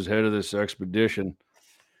Henry, who was head of this expedition,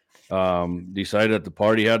 decided that the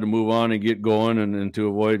party had to move on and get going, and to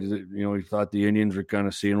avoid, he thought the Indians were kind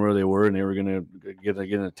of seeing where they were and they were going to get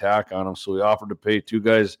an attack on them. So he offered to pay two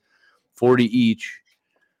guys $40 each,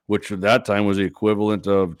 which at that time was the equivalent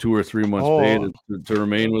of 2 or 3 months' pay to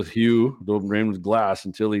remain with Hugh, to remain with Glass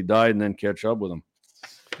until he died, and then catch up with him.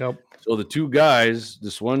 Yep. So the two guys,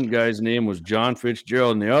 this one guy's name was John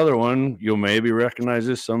Fitzgerald, and the other one, you'll maybe recognize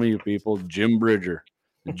this, some of you people, Jim Bridger,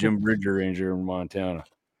 the Jim Bridger Ranger in Montana.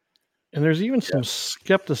 And there's even some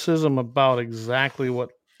skepticism about exactly what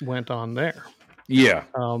went on there. Yeah.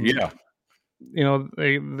 They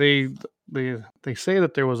say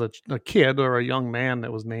that there was a kid or a young man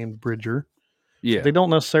that was named Bridger. Yeah. They don't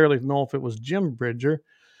necessarily know if it was Jim Bridger.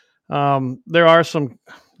 There's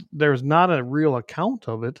not a real account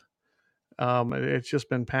of it. It's just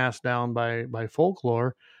been passed down by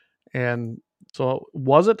folklore. And so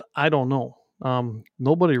was it? I don't know.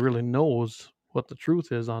 Nobody really knows what the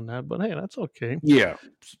truth is on that, but hey, that's okay. Yeah.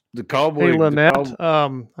 The cowboy. Hey, Lynette, I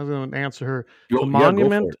was going to answer her. The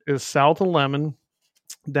monument is south of Lemon,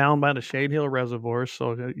 down by the Shade Hill Reservoir.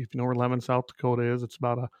 So if you know where Lemon, South Dakota is, it's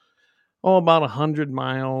about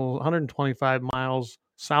 125 miles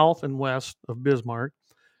south and west of Bismarck.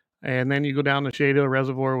 And then you go down the Shade Hill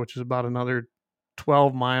Reservoir, which is about another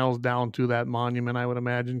 12 miles down to that monument, I would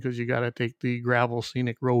imagine, because you got to take the gravel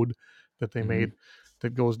scenic road that they made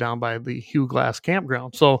that goes down by the Hugh Glass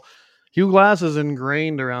campground. So Hugh Glass is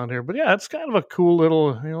ingrained around here. But yeah, it's kind of a cool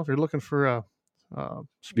little, if you're looking for a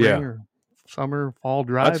spring or summer, fall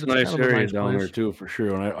drive. That's a nice area down there too, for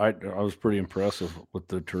sure. And I was pretty impressed with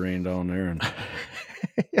the terrain down there. And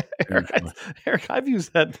Eric, I've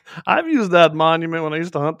used that monument when I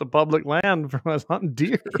used to hunt the public land when I was hunting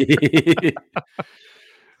deer.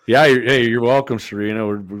 Yeah, you're welcome, Serena.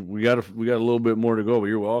 We got a little bit more to go, but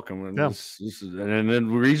you're welcome. And and then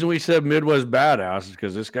the reason we said Midwest badass is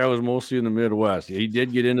because this guy was mostly in the Midwest. He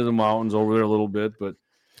did get into the mountains over there a little bit, but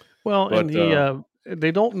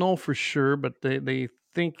they don't know for sure, but they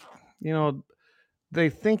think they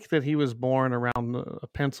think that he was born around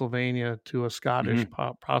Pennsylvania to a Scottish,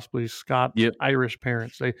 possibly Irish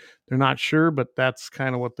parents. They're not sure, but that's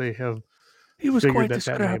kind of what they have. He was quite the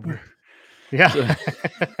scrapper. Yeah.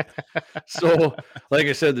 So, like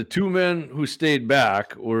I said, the two men who stayed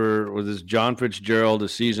back were this John Fitzgerald, a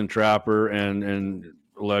seasoned trapper, and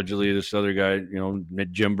allegedly this other guy,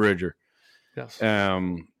 Jim Bridger. Yes.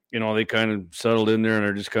 They kind of settled in there and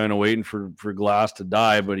are just kind of waiting for Glass to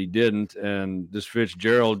die, but he didn't. And this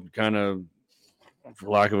Fitzgerald kind of, for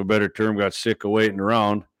lack of a better term, got sick of waiting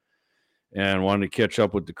around and wanted to catch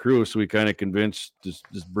up with the crew. So he kind of convinced this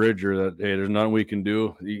Bridger that, hey, there's nothing we can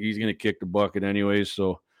do. He's going to kick the bucket anyways.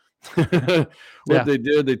 So they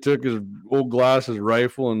did, they took his old Glass's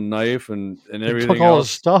rifle and knife and everything took all his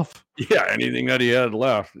stuff. Yeah, anything that he had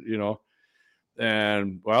left,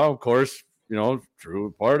 And, well, of course,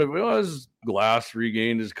 true part of it was Glass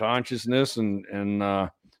regained his consciousness and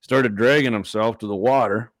started dragging himself to the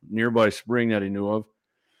water, nearby spring that he knew of.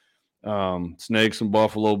 Snagged some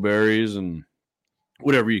buffalo berries and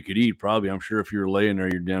whatever you could eat. Probably, I'm sure if you were laying there,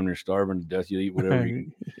 you're damn near starving to death. You eat whatever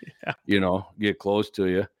you get close to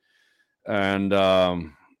you. And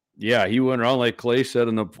he went around, like Clay said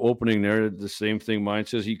in the opening there. The same thing mine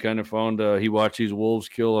says. He kind of found he watched these wolves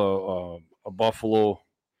kill a buffalo.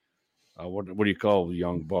 What do you call a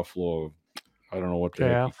young buffalo? I don't know what the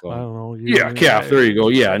heck you call it. I don't know. Calf. There you go.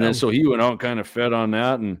 Yeah, and then so he went out and kind of fed on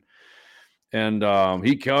that, and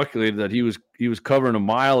he calculated that he was covering a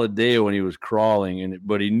mile a day when he was crawling,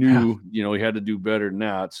 but he knew he had to do better than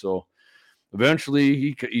that. So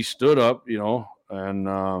eventually he stood up, and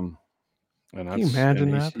that's, can you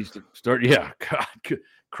imagine that? He started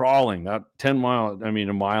crawling that a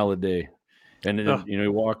mile a day. And then, he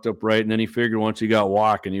walked upright, and then he figured once he got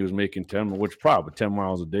walking, he was making 10, which probably 10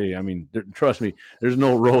 miles a day. I mean, trust me, there's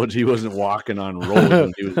no roads. He wasn't walking on roads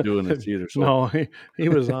when he was doing this either. So. No, he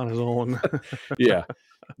was on his own. Yeah.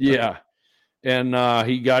 And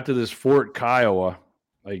he got to this Fort Kiowa,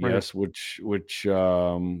 I guess, which is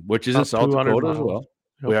in South Dakota as well.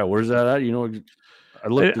 Yep. Yeah, where's that at? I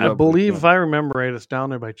looked it up. I believe, if I remember right, it's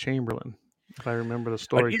down there by Chamberlain. If I remember the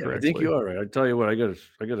story correctly. I think you are right. I tell you what, I got a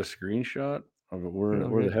screenshot of it where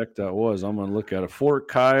the heck that was. I'm gonna look at it. Fort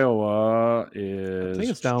Kiowa is. I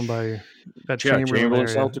think it's down by that Chamberlain,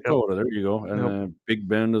 South Dakota. Yep. There you go, and then Big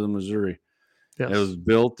Bend of the Missouri. Yes. It was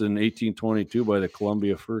built in 1822 by the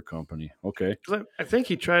Columbia Fur Company. Okay. I think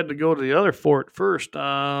he tried to go to the other fort first.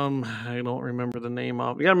 I don't remember the name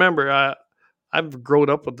of. You got to remember, I've grown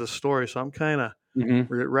up with this story, so I'm kind of.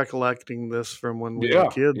 Recollecting this from when we were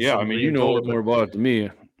kids. Yeah, I mean, you know more about it than me.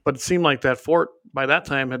 But it seemed like that fort by that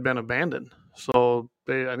time had been abandoned. So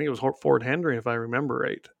I think it was Fort Henry, if I remember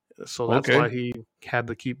right. So that's why he had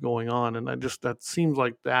to keep going on. And that seems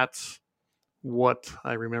like that's what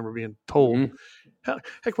I remember being told. Mm-hmm.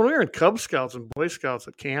 Heck, when we were in Cub Scouts and Boy Scouts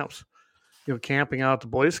at camps, camping out at the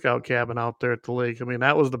Boy Scout cabin out there at the lake. I mean,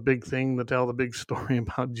 that was the big thing to tell the big story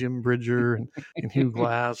about Jim Bridger and Hugh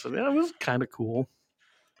Glass. And it was kind of cool.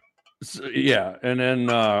 So, yeah, and then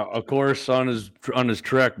of course on his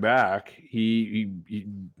trek back, he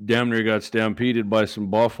damn near got stampeded by some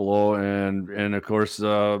buffalo, and of course some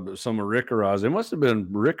of Rickaros.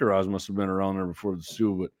 Rickaros must have been around there before the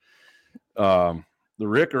Sioux, but the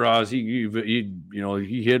Rickaros,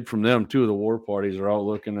 he hid from them too. The war parties are out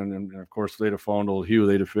looking, and of course they'd have found old Hugh.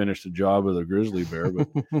 They'd have finished the job with a grizzly bear,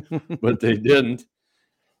 but they didn't.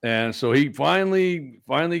 And so he finally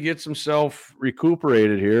gets himself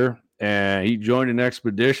recuperated here. And he joined an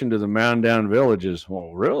expedition to the Mandan villages.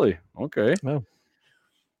 Oh, really? Okay. Oh.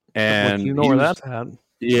 And where that's at.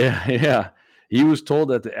 Yeah. He was told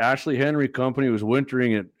that the Ashley Henry Company was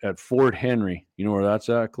wintering at Fort Henry. You know where that's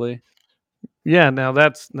at, Clay? Yeah. Now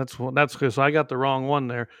that's because I got the wrong one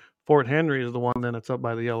there. Fort Henry is the one. Then it's up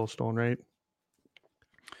by the Yellowstone, right?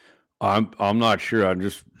 I'm not sure. I'm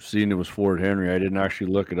just seeing it was Fort Henry. I didn't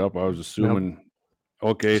actually look it up. I was assuming. Yep.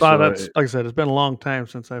 Okay, so that's like I said. It's been a long time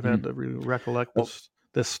since I've had to recollect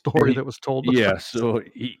this story that was told. Yeah, so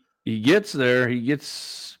he gets there. He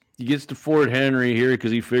gets to Fort Henry here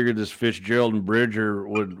because he figured this Fitzgerald and Bridger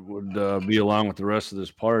would be along with the rest of this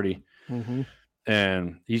party. Mm-hmm.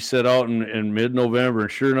 And he set out in mid-November,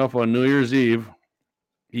 and sure enough, on New Year's Eve,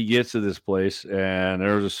 he gets to this place, and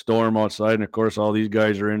there was a storm outside, and of course, all these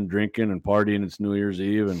guys are in drinking and partying. It's New Year's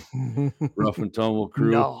Eve, and rough and tumble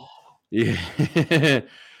crew. No. Yeah,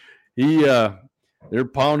 they're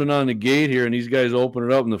pounding on the gate here, and these guys open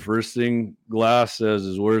it up, and the first thing Glass says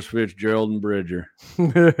is, "Where's Fitzgerald and Bridger?"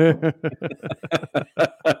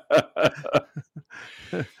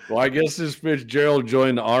 Well, I guess this Fitzgerald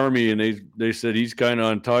joined the army, and they said he's kind of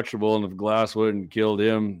untouchable, and if Glass wouldn't killed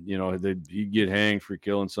him, he'd get hanged for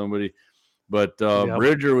killing somebody. But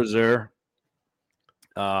Bridger was there,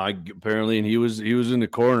 apparently, and he was in the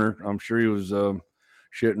corner. I'm sure he was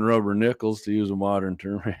shitting rubber nickels, to use a modern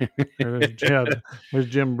term. There's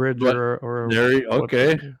Jim Bridger or there.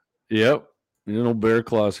 Okay, yep. Bear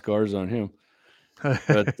claw scars on him.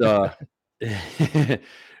 But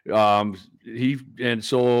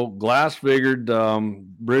so Glass figured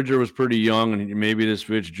Bridger was pretty young, and maybe this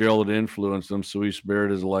Fitzgerald had influenced him, so he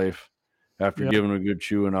spared his life after giving him a good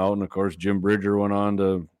chewing out. And of course, Jim Bridger went on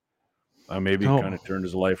to kind of turned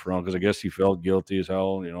his life around, because I guess he felt guilty as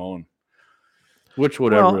hell, and I'll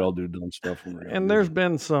do dumb stuff. And there's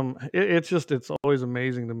been some. It's always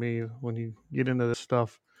amazing to me when you get into this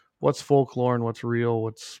stuff. What's folklore and what's real?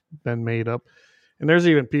 What's been made up? And there's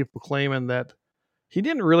even people claiming that he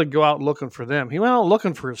didn't really go out looking for them. He went out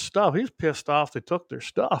looking for his stuff. He's pissed off they took his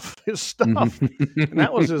stuff, and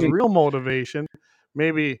that was his real motivation.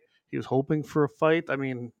 Maybe he was hoping for a fight. I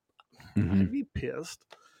mean, I'd be pissed,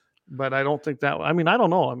 but I don't think that. I mean, I don't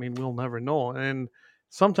know. I mean, we'll never know. And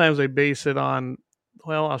sometimes they base it on,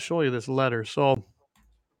 well, I'll show you this letter. So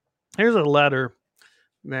here's a letter,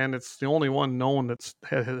 and it's the only one known that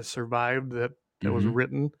has survived that was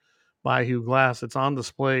written by Hugh Glass. It's on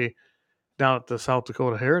display down at the South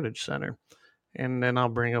Dakota Heritage Center. And then I'll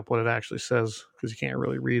bring up what it actually says, because you can't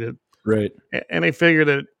really read it. Right. And they figured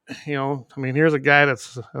that, here's a guy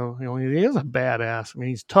that's, he is a badass. I mean,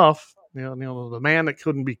 he's tough, the man that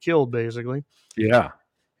couldn't be killed, basically. Yeah.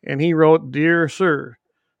 And he wrote, "Dear Sir,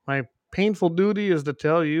 my painful duty is to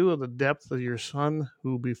tell you of the depth of your son,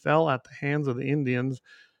 who befell at the hands of the Indians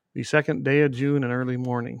the 2nd day of June in early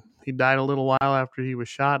morning. He died a little while after he was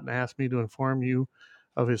shot, and asked me to inform you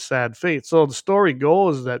of his sad fate." So the story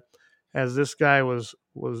goes that as this guy was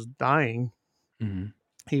dying,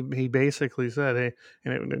 he basically said, "Hey,"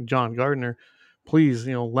 and John Gardner, "please,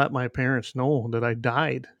 let my parents know that I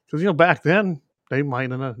died." Because, back then, they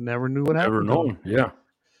might have never knew what happened. Never known, yeah.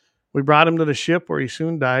 We brought him to the ship, where he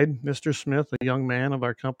soon died. Mr. Smith, a young man of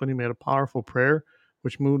our company, made a powerful prayer,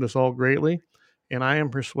 which moved us all greatly, and I am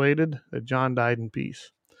persuaded that John died in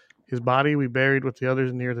peace. His body we buried with the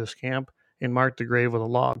others near this camp, and marked the grave with a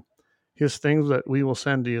log. His things that we will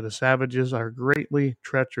send to you, the savages, are greatly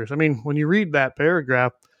treacherous. I mean, when you read that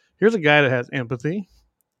paragraph, here's a guy that has empathy.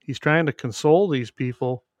 He's trying to console these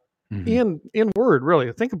people in word, really.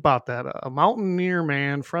 Think about that. A mountaineer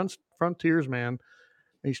man, frontiers man,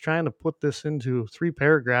 he's trying to put this into 3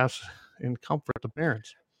 paragraphs and comfort the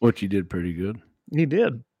parents. Which he did pretty good. He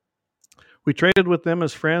did. We traded with them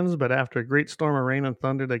as friends, but after a great storm of rain and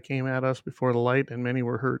thunder, they came at us before the light, and many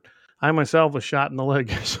were hurt. I myself was shot in the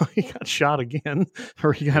leg, so he got shot again,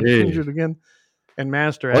 or he got injured again. And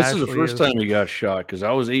Master Ashley. This is the first time he got shot, because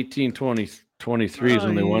I was 23 is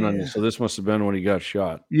when they went on. So this must have been when he got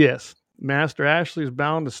shot. Yes. Master Ashley is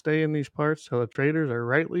bound to stay in these parts till the traitors are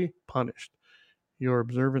rightly punished. Your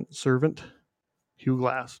observant servant, Hugh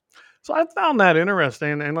Glass. So I found that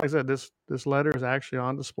interesting. And like I said, this letter is actually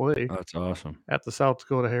on display. That's awesome. At the South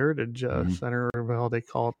Dakota Heritage Center, or they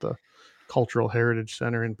call it the Cultural Heritage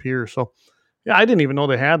Center in Pierre. So, yeah, I didn't even know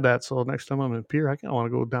they had that. So next time I'm in Pierre, I kind of want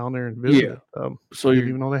to go down there and visit. Yeah. So you didn't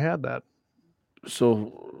even know they had that.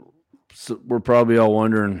 So we're probably all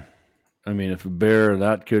wondering, I mean, if a bear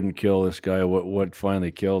that couldn't kill this guy, what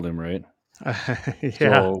finally killed him, right? Yeah.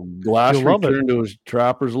 So Glass returned to his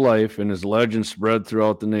trapper's life, and his legend spread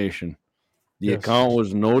throughout the nation. The account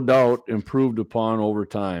was no doubt improved upon over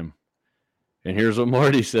time. And here's what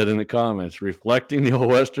Marty said in the comments: reflecting the old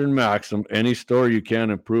Western maxim, any story you can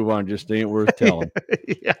improve on just ain't worth telling.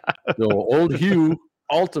 Yeah. So old Hugh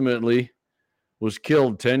ultimately was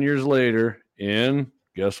killed 10 years later, and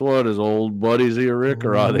guess what? His old buddies of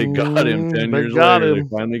Arikara, they got him 10 years later. They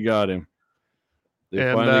finally got him.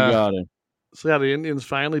 Finally got him. So yeah, the Indians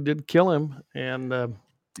finally did kill him, and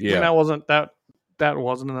that wasn't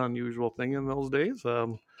an unusual thing in those days.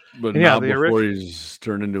 But not before he's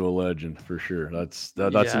turned into a legend, for sure. That's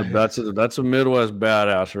a Midwest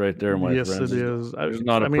badass right there, my friends. Yes, it is. There's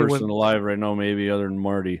not a person alive right now, maybe other than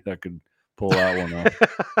Marty, that could pull that one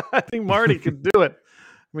off. I think Marty could do it.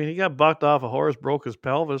 I mean, he got bucked off a horse, broke his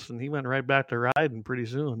pelvis, and he went right back to riding pretty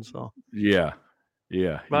soon. So yeah.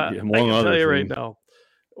 But I can tell you right now,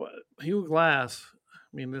 Hugh Glass.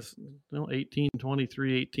 I mean, this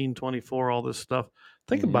 1823, 1824, all this stuff.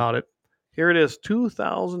 Think about it. Here it is,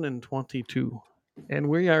 2022, and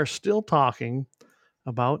we are still talking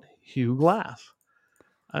about Hugh Glass.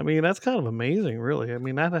 I mean, that's kind of amazing, really. I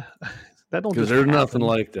mean, that don't, because there's nothing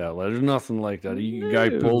like that. There's nothing like that. A guy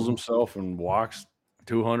pulls himself and walks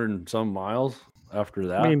 200 and some miles after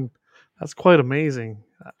that. I mean, that's quite amazing.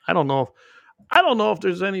 I don't know if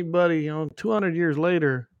there's anybody 200 years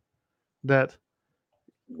later that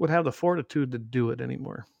would have the fortitude to do it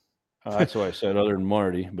anymore. That's why I said other than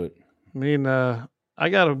Marty, but. I mean, I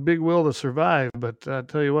got a big will to survive, but I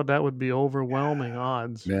tell you what, that would be overwhelming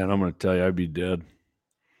odds. Man, I'm going to tell you, I'd be dead.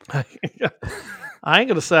 I ain't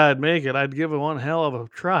going to say I'd make it. I'd give it one hell of a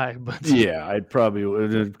try. But yeah, I'd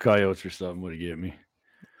probably, coyotes or something would get me.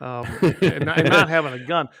 And not having a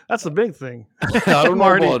gun. That's the big thing. I don't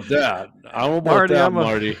know about that. I don't know about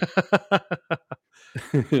Marty.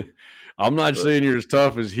 I'm not saying you're as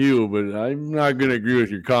tough as Hugh, but I'm not going to agree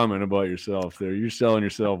with your comment about yourself there. You're selling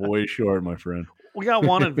yourself way short, my friend. We got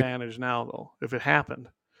one advantage now, though. If it happened,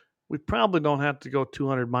 we probably don't have to go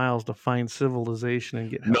 200 miles to find civilization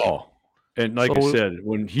and get help. No. And like I said,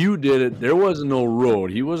 when Hugh did it, there was no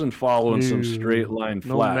road. He wasn't following some straight line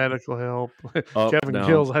flat. No medical help. Up, Kevin down.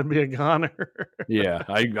 Kills, I'd be a goner. Yeah,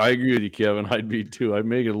 I agree with you, Kevin. I'd be too. I'd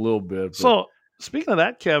make it a little bit. But. So, speaking of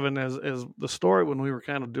that, Kevin, as the story when we were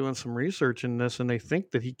kind of doing some research in this, and they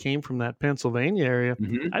think that he came from that Pennsylvania area,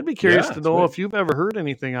 I'd be curious to know if you've ever heard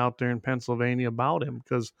anything out there in Pennsylvania about him.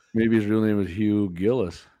 Because maybe his real name was Hugh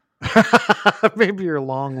Gillis. Maybe you're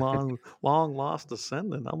long lost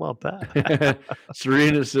descendant. How about that?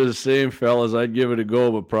 Serena says, same fellas, I'd give it a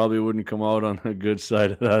go, but probably wouldn't come out on the good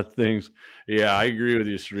side of that things. Yeah, I agree with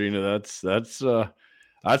you, Serena. That's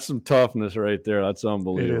some toughness right there. That's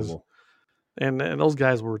unbelievable. And those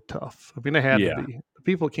guys were tough. I mean, they had to be. The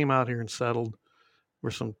people that came out here and settled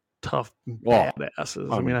were some tough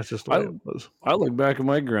badasses. I mean, that's just the way it was. I look back at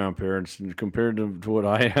my grandparents and compared to what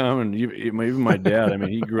I am, and even my dad. I mean,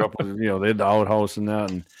 he grew up with, they had the outhouse and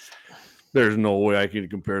that, and there's no way I could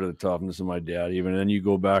compare to the toughness of my dad. Even then, you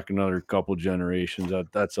go back another couple generations.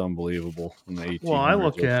 That's unbelievable. In the 1800s, I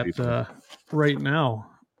look at right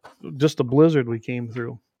now, just the blizzard we came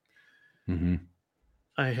through. Mm-hmm.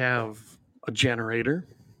 I have a generator.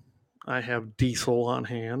 I have diesel on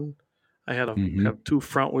hand. I had have two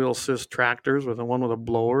front wheel assist tractors with one with a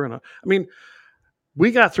blower I mean,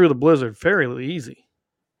 we got through the blizzard fairly easy.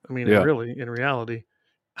 I mean, really, in reality,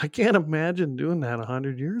 I can't imagine doing that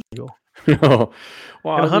 100 years ago. Well,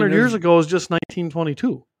 100 years ago is just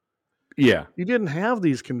 1922. Yeah, you didn't have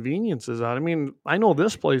these conveniences out. I mean, I know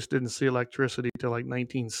this place didn't see electricity till like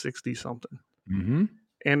 1960 something. Mm-hmm.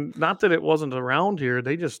 And not that it wasn't around here,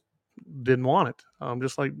 they just didn't want it.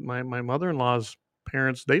 Just like my mother-in-law's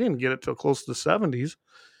parents, they didn't get it till close to the 70s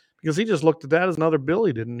because he just looked at that as another bill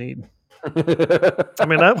he didn't need. I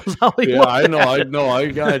mean, that was how he Yeah, I know.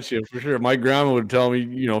 I got you for sure. My grandma would tell me,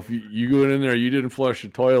 if you go in there, you didn't flush the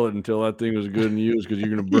toilet until that thing was good and used because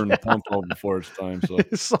you're going to burn the pump out before it's time. So,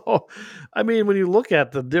 So, I mean, when you look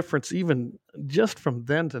at the difference, even just from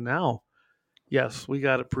then to now, yes, we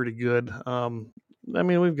got it pretty good. I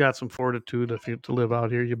mean, we've got some fortitude to live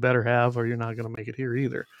out here. You better have, or you're not going to make it here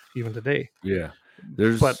either, even today. yeah.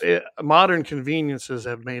 But modern conveniences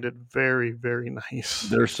have made it very, very nice.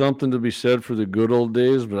 There's something to be said for the good old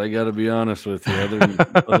days, but I got to be honest with you.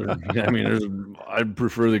 I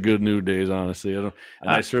prefer the good new days, honestly.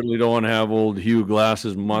 I certainly don't want to have old Hugh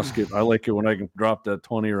Glass's musket. I like it when I can drop that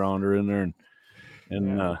 20 rounder in there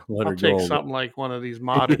and let her go. I'll take something like one of these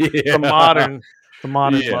modern, the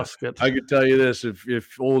modern musket. I could tell you this: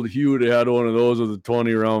 if old Hugh had one of those with a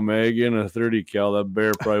 20 round mag in a 30 cal, that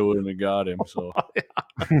bear probably wouldn't have got him. So.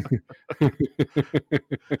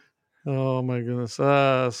 Oh my goodness!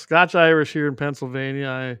 Scotch Irish here in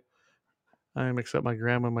Pennsylvania. I am, except my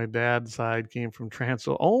grandma and my dad's side came from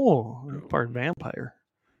part vampire.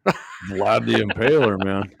 Vlad the Impaler,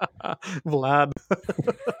 man. Vlad.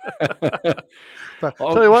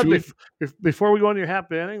 Tell you what, before we go into your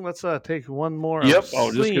happy ending, let's take one more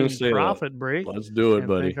profit break. Let's do it,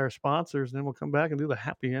 buddy. Thank our sponsors, and then we'll come back and do the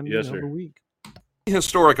happy ending of the week.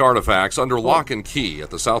 Historic artifacts under lock and key at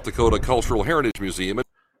the South Dakota Cultural Heritage Museum.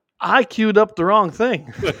 I queued up the wrong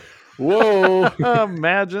thing. Whoa.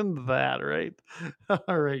 Imagine that, right?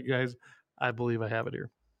 All right, guys. I believe I have it here.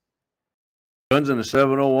 Guns in the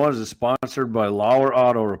 701 is sponsored by Lauer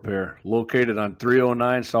Auto Repair, located on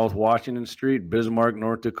 309 South Washington Street, Bismarck,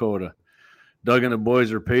 North Dakota. Doug and the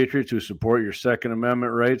boys are patriots who support your Second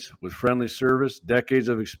Amendment rights with friendly service, decades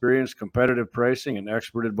of experience, competitive pricing, and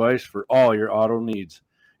expert advice for all your auto needs.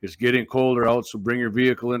 It's getting colder out, so bring your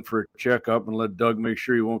vehicle in for a checkup and let Doug make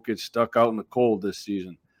sure you won't get stuck out in the cold this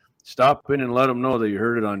season. Stop in and let him know that you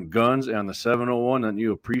heard it on Guns and the 701 and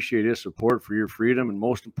you appreciate his support for your freedom and,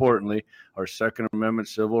 most importantly, our Second Amendment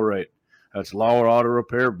civil right. That's Lauer Auto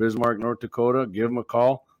Repair, Bismarck, North Dakota. Give them a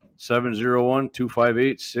call,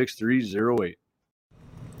 701-258-6308.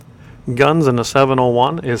 Guns in the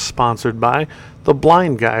 701 is sponsored by The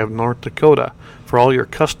Blind Guy of North Dakota. For all your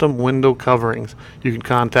custom window coverings, you can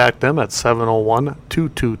contact them at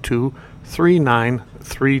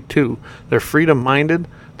 701-222-3932. They're freedom-minded,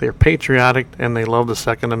 they're patriotic, and they love the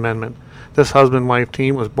Second Amendment. This husband-wife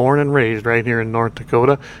team was born and raised right here in North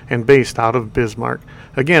Dakota and based out of Bismarck.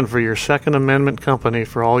 Again, for your Second Amendment company,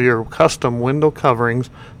 for all your custom window coverings,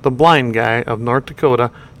 The Blind Guy of North Dakota,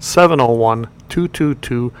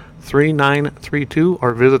 701-222-3932,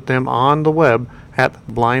 or visit them on the web at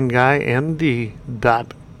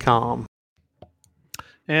blindguynd.com.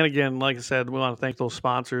 And again, like I said, we want to thank those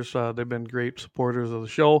sponsors. They've been great supporters of the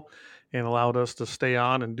show and allowed us to stay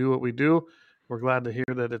on and do what we do. We're glad to hear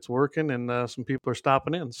that it's working and some people are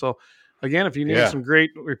stopping in. So, again, if you need some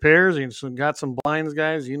great repairs and you got some blinds,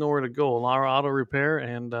 guys, you know where to go. Lauer Auto Repair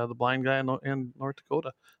and the Blind Guy in North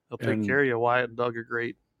Dakota. They'll take care of you. Wyatt and Doug are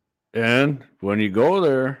great. And when you go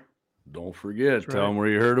there, don't forget, tell them where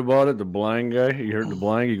you heard about it. The Blind Guy. You heard the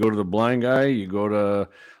Blind. You go to the Blind Guy. You go to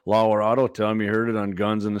Lauer Auto. Tell them you heard it on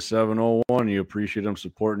Guns in the 701. You appreciate them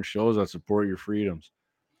supporting shows that support your freedoms.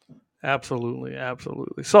 Absolutely,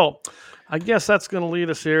 absolutely. So, I guess that's going to lead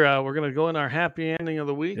us here. We're going to go in our happy ending of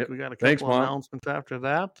the week. Yep. We got a couple announcements after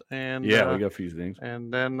that, and we got a few things.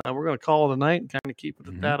 And then we're going to call it a night and kind of keep it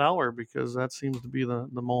at that hour because that seems to be the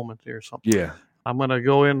moment here. So, I'm going to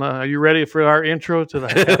go in. Are you ready for our intro to the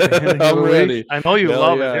happy ending of the week? Ready. I know you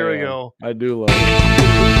love it. Here we go. I do love it.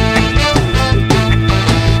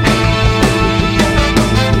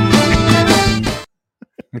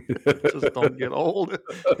 Just don't get old. It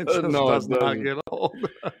just does not get old.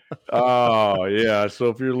 Oh yeah. So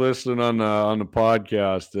if you're listening on the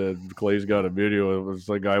podcast, Clay's got a video. It's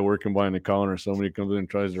like a guy working behind the counter. Somebody comes in and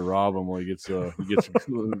tries to rob him. Well, he gets a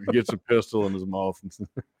pistol in his mouth.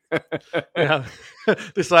 Yeah.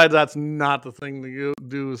 Besides, that's not the thing to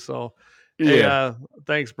do. So. Hey,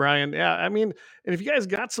 thanks, Brian. Yeah, I mean, and if you guys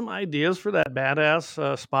got some ideas for that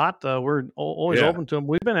badass spot, we're always open to them.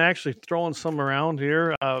 We've been actually throwing some around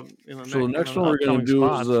here. The next one we're going to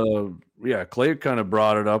do is, Clay kind of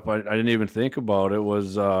brought it up. I didn't even think about it.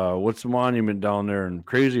 Was what's the monument down there in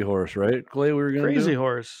Crazy Horse, right, Clay? We were going to Crazy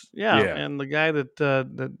Horse, yeah. And the guy that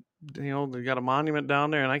they got a monument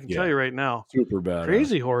down there, and I can tell you right now, super badass.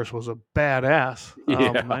 Crazy Horse was a badass.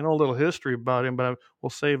 I know a little history about him, but we'll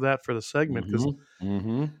save that for the segment because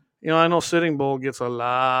I know Sitting Bull gets a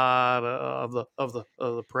lot of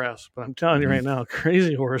the press, but I'm telling you right now,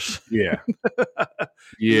 Crazy Horse, he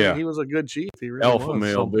was a good chief. He really alpha was,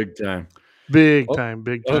 male, big time. Big time.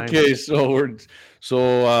 Okay,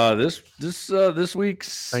 so this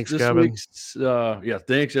week's thanks, Kevin.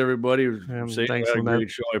 Thanks everybody. Thanks we had a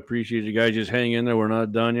great show. I appreciate you guys. Just hang in there. We're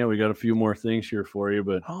not done yet. We got a few more things here for you,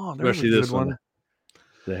 but especially this one.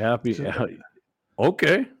 The happy.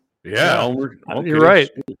 Okay. Yeah, Elmer. Okay. You're right.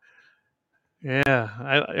 Yeah,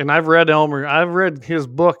 I've read Elmer. I've read his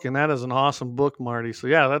book, and that is an awesome book, Marty. So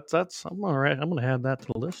yeah, that's I'm all right. I'm gonna add that to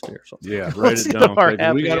the list here. So yeah, write it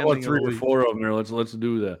down. We got about 3 or 4 of them there. Let's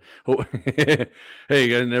do that. Hey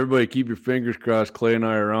guys, and everybody, keep your fingers crossed. Clay and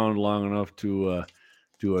I are around long enough to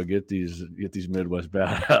get these Midwest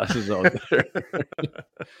badasses out there.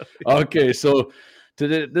 Okay, so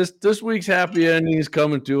today this week's happy ending is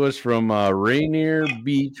coming to us from Rainier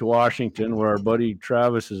Beach, Washington, where our buddy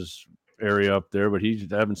Travis's area up there, but I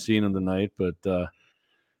haven't seen him tonight. But so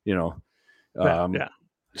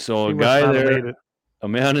a guy there, a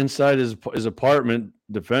man inside his apartment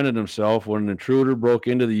defended himself when an intruder broke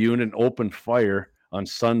into the unit and opened fire on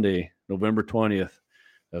Sunday, November 20th.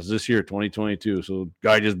 That's this year, 2022. So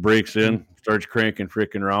guy just breaks in, starts cranking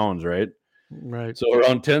freaking rounds, right? Right. So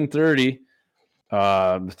around 10:30,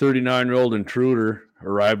 the 39-year-old intruder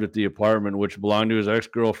arrived at the apartment, which belonged to his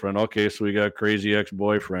ex-girlfriend. Okay, so we got crazy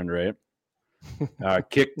ex-boyfriend, right?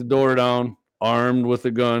 Kicked the door down, armed with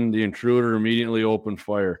a gun. The intruder immediately opened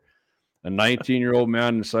fire. A 19-year-old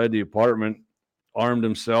man inside the apartment armed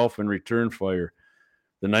himself and returned fire.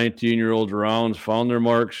 The 19-year-old's rounds found their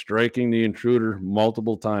mark, striking the intruder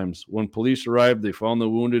multiple times. When police arrived, they found the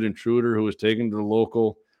wounded intruder, who was taken to the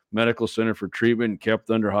local medical center for treatment and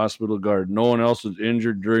kept under hospital guard. No one else was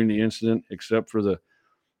injured during the incident except for the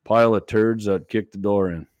pile of turds that kicked the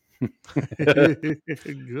door in.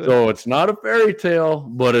 So it's not a fairy tale,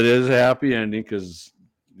 but it is a happy ending because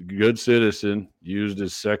good citizen used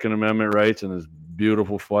his Second Amendment rights and his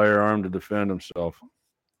beautiful firearm to defend himself.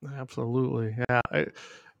 Absolutely. Yeah.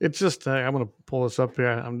 It's just, I'm going to pull this up here.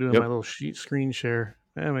 I'm doing my little screen share.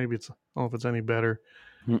 Maybe I don't know if it's any better.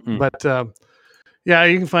 But yeah,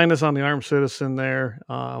 you can find us on the Armed Citizen there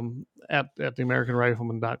at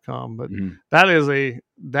theamericanrifleman.com. But that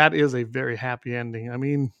is a very happy ending. I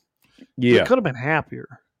mean, it could have been happier.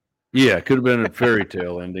 Yeah, it could have been a fairy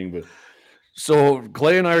tale ending. But so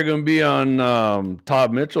Clay and I are going to be on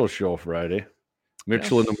Todd Mitchell's show Friday.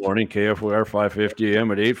 Mitchell in the morning, KFOR 550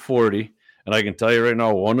 AM at 8:40. And I can tell you right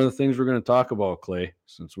now, one of the things we're going to talk about, Clay,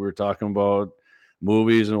 since we're talking about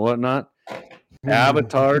movies and whatnot,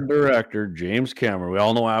 Avatar director James Cameron. We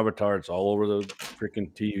all know Avatar. It's all over the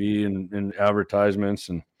freaking TV and advertisements.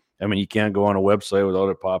 And I mean, you can't go on a website without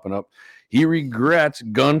it popping up. He regrets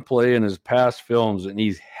gunplay in his past films, and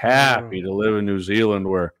he's happy to live in New Zealand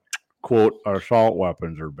where, quote, assault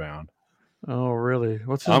weapons are banned. Oh, really?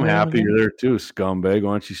 What's his I'm name happy again? you're there too, scumbag.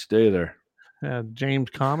 Why don't you stay there? James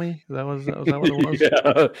Comey? That was that what it was?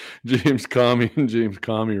 Yeah, James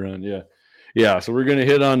Comey run. Yeah. So we're gonna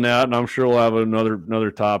hit on that, and I'm sure we'll have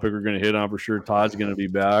another topic we're gonna hit on for sure. Todd's gonna be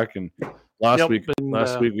back, and last week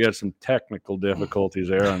we had some technical difficulties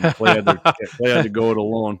there, and Clay had to go it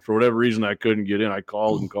alone for whatever reason. I couldn't get in. I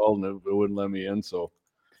called and it wouldn't let me in. So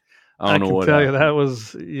I don't know what happened. That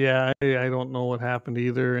was I don't know what happened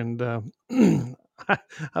either, and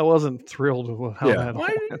I wasn't thrilled with how that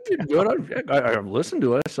went. I've listened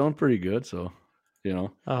to it. I sound pretty good, so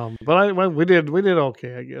but we did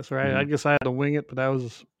okay, I guess, right? I guess I had to wing it, but that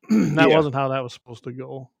wasn't how that was supposed to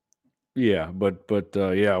go. Yeah, but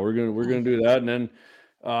we're gonna do that, and then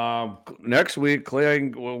next week,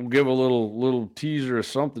 Clay, we'll give a little teaser of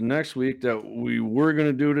something next week that we were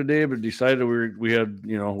gonna do today, but decided we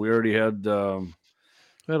already had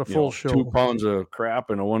a full show, 2 pounds of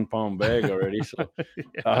crap in a 1 pound bag already. So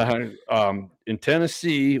in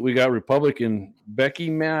Tennessee, we got Republican Becky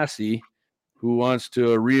Massey, who wants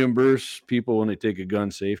to reimburse people when they take a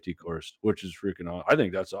gun safety course, which is freaking awesome. I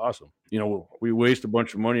think that's awesome. We waste a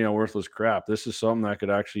bunch of money on worthless crap. This is something that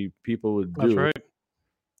could actually people would do. That's right.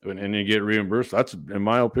 And you get reimbursed. That's, in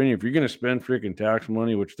my opinion, if you're going to spend freaking tax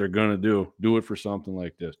money, which they're going to do it for something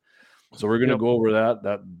like this. So we're going to go over that.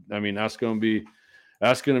 That's going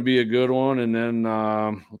to be a good one. And then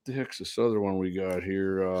what the heck's this other one we got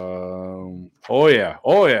here?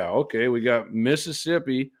 Okay, we got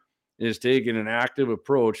Mississippi is taking an active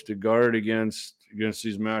approach to guard against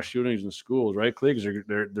these mass shootings in schools, right, Clay? Because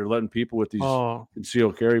they're letting people with these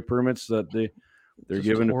concealed carry permits that they're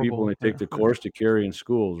giving to people when they take the course to carry in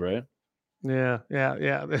schools, right? Yeah.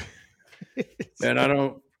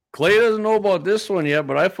 And Clay doesn't know about this one yet,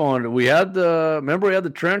 but I found it. We had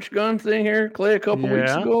the trench gun thing here, Clay, a couple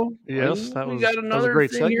weeks ago. Yes, we got another great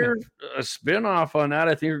thing here, a spin-off on that.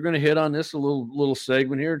 I think we're going to hit on this a little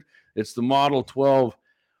segment here. It's the Model 12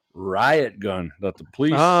 riot gun that the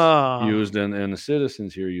police used and the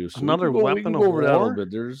citizens here used. So another weapon of war. That a little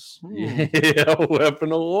bit. There's a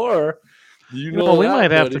weapon of war. You know, we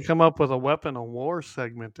might have to come up with a weapon of war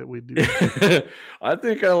segment that we do. I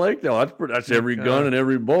think I like that. That's every gun and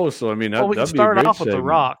every bow. So I mean, we can start off with the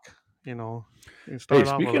rock. You know. Hey,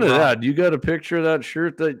 speaking of that, you got a picture of that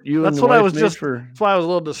shirt that you? That's and what I was just. That's why I was a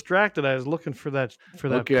little distracted. I was looking for that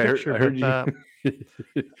picture. I heard you.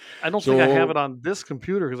 I don't think I have it on this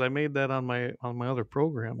computer because I made that on my other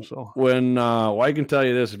program. So when I can tell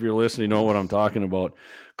you this, if you're listening, you know what I'm talking about.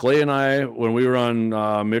 Clay and I, when we were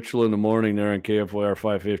on Mitchell in the morning there on KFYR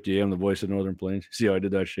 550 AM, the voice of Northern Plains. See how I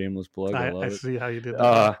did that shameless plug? I love it. See how you did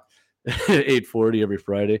that. 8:40 every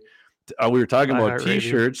Friday. We were talking about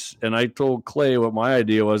T-shirts, and I told Clay what my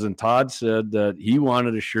idea was, and Todd said that he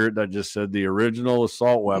wanted a shirt that just said the original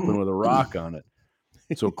assault weapon with a rock on it.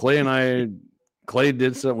 So Clay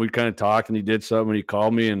did something. We kind of talked, and he did something, and he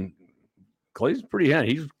called me, and Clay's pretty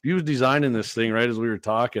handy. He was designing this thing right as we were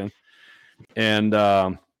talking, and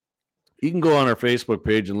you can go on our Facebook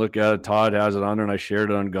page and look at it. Todd has it on there, and I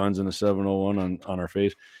shared it on Guns in the 701 on our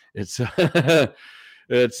face. It's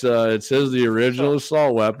it says the original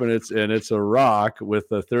assault weapon. It's a rock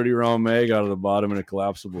with a 30-round mag out of the bottom and a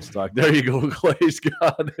collapsible stock. There you go. Clay's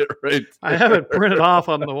got it right there. I have it printed off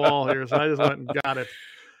on the wall here, so I just went and got it.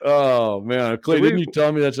 Oh man, Clay, didn't you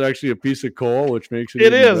tell me that's actually a piece of coal, which makes it?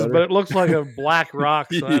 It is, better? But it looks like a black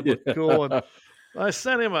rock, so that looked cool. And I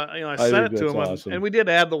sent him I sent it to him, awesome. And we did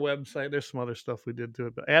add the website. There's some other stuff we did to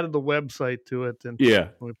it, but added the website to it, and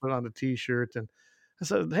we put on the T-shirt. And I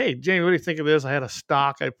said, "Hey, Jamie, what do you think of this?" I had a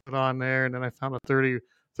stock I put on there, and then I found a 30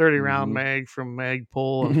 round mag from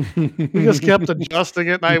Magpul, and we just kept adjusting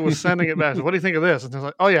it. And I was sending it back. So, what do you think of this? And I was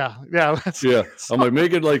like, "Oh yeah, that's I'm like,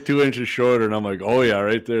 make it like 2 inches shorter, and I'm like, "Oh yeah,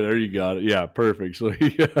 right there, there you got it. Yeah, perfect." So there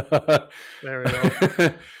we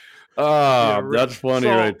go. That's funny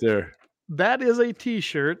right there. That is a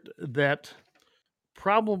T-shirt that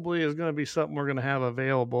probably is going to be something we're going to have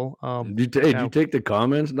available. Did you take the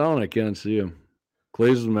comments down? I can't see them.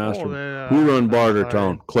 Clay's the master. Who runs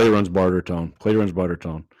Bartertown? Clay runs Bartertown. Clay runs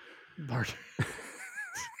Bartertown.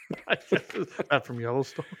 Not from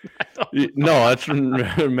Yellowstone. No, that's from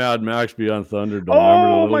Mad Max Beyond Thunderdome.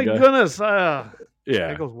 Oh my goodness!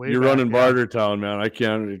 Yeah, you're running Bartertown, man. I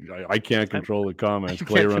can't control the comments.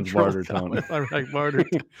 Clay runs Bartertown. I like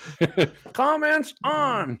Bartertown. Comments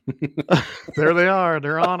on. There they are.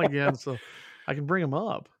 They're on again, so I can bring them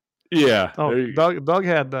up. Yeah. Oh, Doug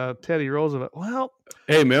had Teddy Roosevelt. Well,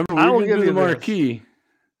 hey, remember we're going to do the marquee.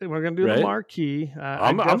 We're going to do the marquee.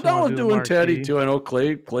 I'm down with doing Teddy too. I know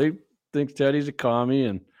Clay thinks Teddy's a commie,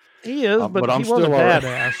 and he is, but he was a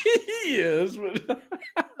badass. He is, but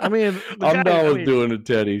I mean, I'm down with doing a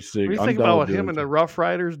Teddy thing. When you think about what him and the Rough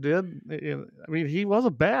Riders did, I mean, he was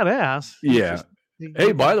a badass. Yeah.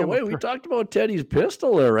 Hey, by the way, we talked about Teddy's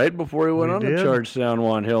pistol there right before he went on the charge San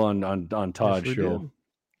Juan Hill on Todd's show. Did.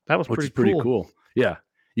 That was pretty cool. Yeah,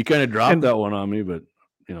 you kind of dropped that one on me, but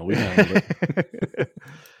we handled it.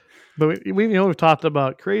 But we've talked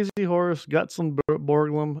about Crazy Horse, Gutzon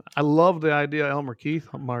Borglum. I love the idea of Elmer Keith,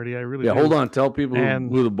 Marty. I really do. Hold on. Tell people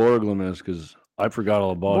who the Borglum is, because I forgot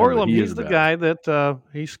all about Borglum. He's the guy that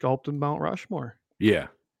he sculpted Mount Rushmore. Yeah,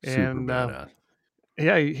 and badass.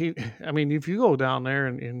 Yeah, I mean, if you go down there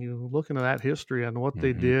and you look into that history and what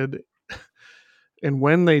they did. And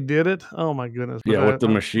when they did it, oh my goodness! Yeah, with the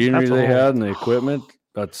machinery they had and the equipment,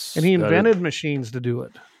 and he invented machines to do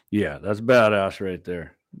it. Yeah, that's badass right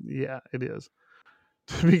there. Yeah, it is.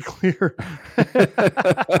 To be clear,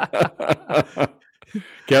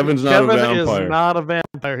 Kevin is not a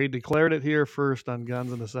vampire. He declared it here first on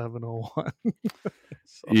Guns in the 701.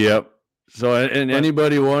 Yep. So, and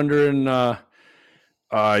anybody wondering?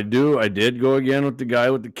 I did go again with the guy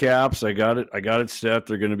with the caps. I got it set.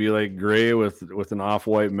 They're going to be like gray with an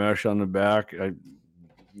off-white mesh on the back.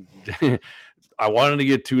 I wanted to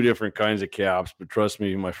get two different kinds of caps, but trust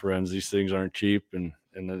me, my friends, these things aren't cheap, and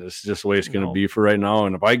it's just the way it's going to be for right now.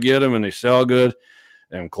 And if I get them and they sell good,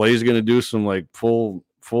 and Clay's going to do some like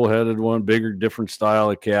full-headed one, bigger, different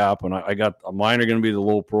style of cap, and I got mine are going to be the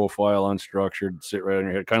low profile, unstructured, sit right on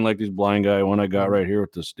your head, kind of like these blind guy one I got right here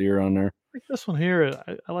with the steer on there. This one here,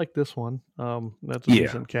 I like this one. That's a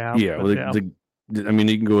decent cap. Yeah, I mean,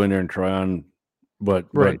 you can go in there and try on, but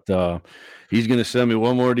he's going to send me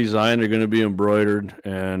one more design. They're going to be embroidered,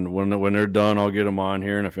 and when they're done, I'll get them on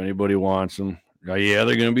here. And if anybody wants them, they're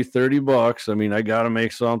going to be $30. I mean, I got to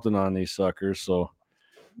make something on these suckers. So,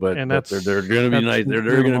 but they're going to be nice.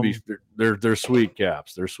 They're going to be they're sweet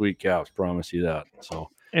caps. They're sweet caps. Promise you that. So.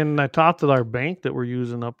 And I talked to our bank that we're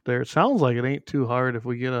using up there. It sounds like it ain't too hard if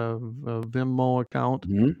we get a Venmo account.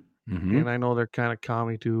 Mm-hmm. Mm-hmm. And I know they're kind of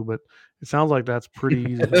commie too, but it sounds like that's pretty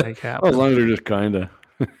easy to make happen. As long as they're just kind of,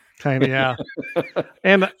 yeah.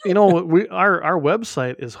 And our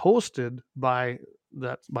website is hosted by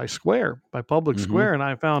Square, by Public Square, and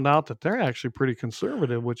I found out that they're actually pretty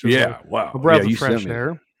conservative, which is a breath of fresh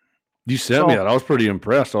air. You sent me that. I was pretty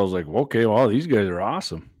impressed. I was like, okay, well, these guys are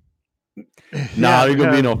awesome. No, there's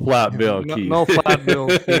gonna be no flat bill keys. No flat bill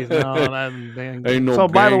keys. No, ain't no. So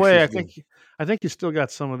by the way, I think you still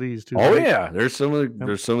got some of these too. Oh right? yeah, there's some of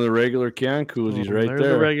the regular can koozies right there.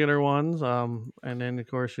 There's the regular ones. And then of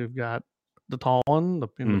course you've got the tall one, the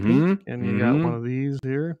pink, and you got one of these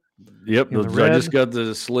here. Yep, I just got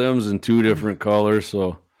the slims in 2 different colors.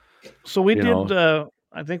 So we did.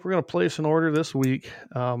 I think we're going to place an order this week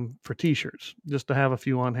for T-shirts, just to have a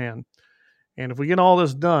few on hand. And if we get all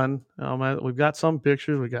this done, we've got some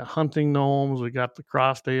pictures. We got hunting gnomes. We got the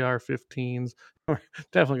crossed AR-15s. We're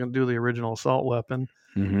definitely going to do the original assault weapon.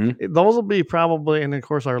 Mm-hmm. Those will be probably, and of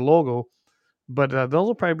course our logo. But those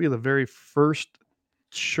will probably be the very first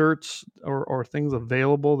shirts or things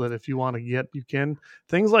available that if you want to get, you can.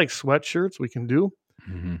 Things like sweatshirts we can do.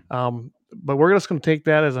 Mm-hmm. But we're just going to take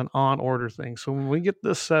that as an on-order thing. So when we get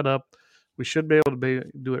this set up, we should be able to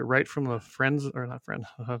do it right from the friends, or not friends.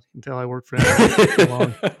 You can tell I worked for NRA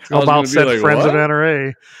so long. About said like, friends at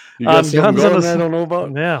NRA. You got Guns in the, I don't know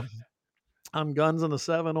about? Yeah. On Guns in the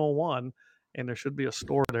 701, and there should be a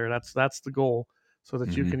store there. That's the goal, so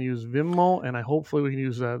that you can use Venmo, and hopefully we can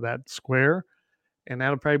use that Square, and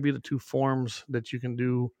that'll probably be the 2 forms that you can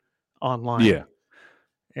do online. Yeah.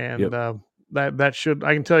 And that should,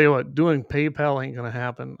 I can tell you what, doing PayPal ain't going to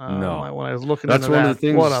happen. No. When I was looking that's into one that,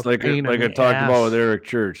 of the things, like I talked about with Eric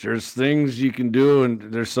Church. There's things you can do,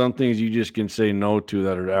 and there's some things you just can say no to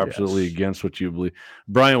that are absolutely against what you believe.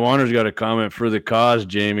 Brian Wander's got a comment for the cause,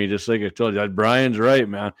 Jamie, just like I told you. Brian's right,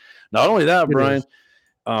 man. Not only that, Brian,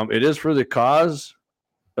 it is for the cause.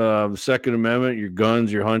 The Second Amendment, your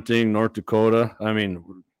guns, your hunting, North Dakota. I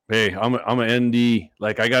mean, hey, I'm an ND.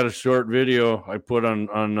 Like, I got a short video I put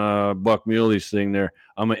on Buck Muley's thing there.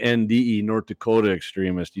 I'm an NDE, North Dakota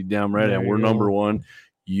extremist. You damn right, and we're number 1.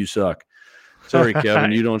 You suck. Sorry,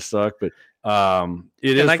 Kevin, you don't suck, but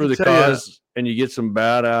it is for the cause. And you get some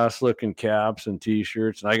badass looking caps and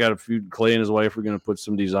T-shirts. And I got a few. Clay and his wife are going to put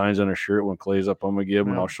some designs on a shirt when Clay's up. I'm going to give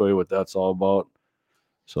him, and I'll show you what that's all about.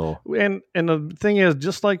 So and the thing is,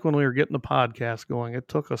 just like when we were getting the podcast going, it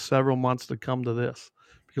took us several months to come to this,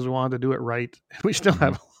 because we wanted to do it right. We still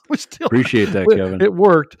appreciate that, Kevin. It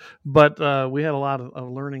worked, but we had a lot of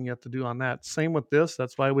learning yet to do on that. Same with this.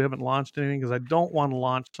 That's why we haven't launched anything, because I don't want to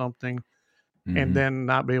launch something and then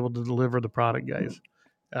not be able to deliver the product, guys.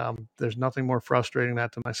 There's nothing more frustrating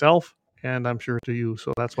that to myself, and I'm sure to you.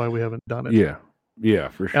 So that's why we haven't done it. Yeah,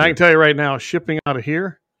 for sure. And I can tell you right now, shipping out of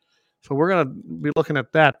here. So we're going to be looking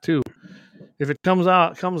at that too. If it comes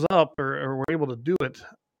up, or we're able to do it,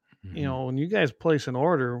 you know, when you guys place an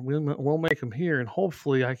order, we'll make them here, and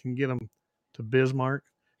hopefully I can get them to Bismarck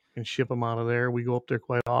and ship them out of there. We go up there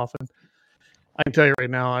quite often. I can tell you right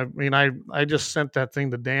now, I mean, I just sent that thing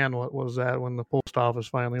to Dan. What was that, when the post office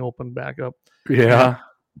finally opened back up? Yeah.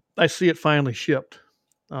 I see it finally shipped.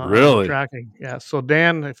 Really? Tracking. Yeah. So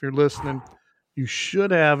Dan, if you're listening, you should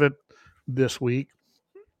have it this week.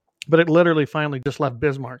 But it literally finally just left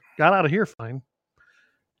Bismarck. Got out of here fine.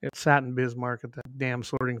 It sat in Bismarck at that damn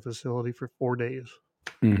sorting facility for 4 days.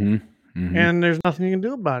 And there's nothing you can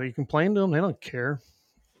do about it. You complain to them, they don't care.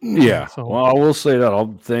 Yeah. So, well, I will say that.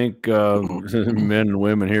 I'll thank men and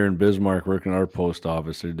women here in Bismarck working at our post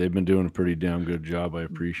office. They've been doing a pretty damn good job. I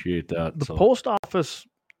appreciate that. The post office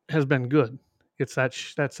has been good. It's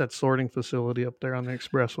that's that sorting facility up there on the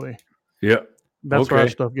expressway. Yeah. That's where our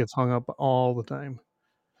stuff gets hung up all the time.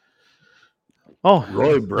 Oh,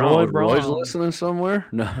 Roy Brown. Roy's listening somewhere?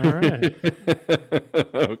 No. All right.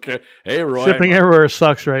 Okay. Hey, Roy. Shipping everywhere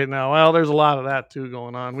sucks right now. Well, there's a lot of that too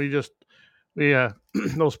going on. We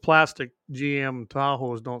those plastic GM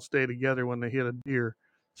Tahoes don't stay together when they hit a deer.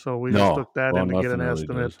 So we just took that in to get an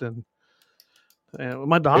estimate. And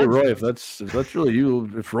my dog. Hey, Roy, if that's really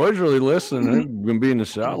you, if Roy's really listening, I'm going to be in the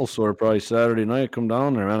saddle store probably Saturday night. Come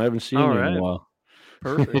down there, man. I haven't seen you in a while.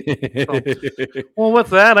 Perfect. Well, with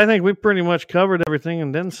that, I think we pretty much covered everything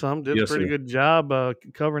and then some. Did a pretty good job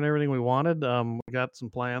covering everything we wanted. We got some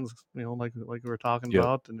plans, like we were talking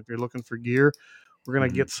about. And if you're looking for gear, we're going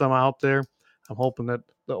to get some out there. I'm hoping that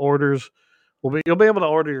the orders you'll be able to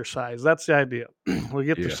order your size. That's the idea. We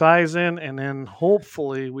get the size in, and then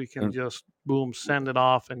hopefully we can just send it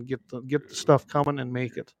off and get the stuff coming and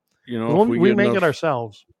make it. If we make it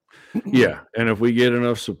ourselves. Yeah, and if we get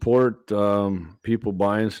enough support, people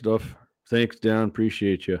buying stuff, thanks, Dan.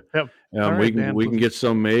 Appreciate you. Yep. We can get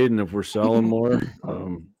some made, and if we're selling more,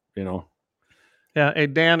 you know. Yeah, hey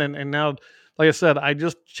Dan, and now, like I said, I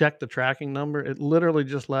just checked the tracking number. It literally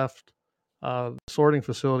just left sorting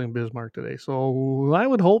facility in Bismarck today. So I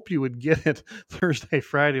would hope you would get it Thursday,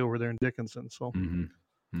 Friday over there in Dickinson. So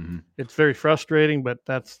it's very frustrating, but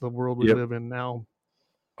that's the world we live in now.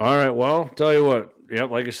 All right. Well, tell you what. Yep.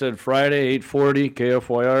 Like I said, Friday, 8:40,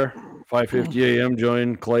 KFYR, 5:50 a.m.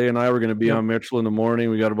 Join Clay and I. We're going to be on Mitchell in the morning.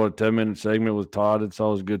 We got about a 10-minute segment with Todd. It's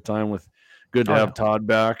always a good time good to have Todd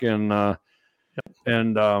back. And,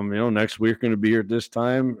 you know, next week we're going to be here at this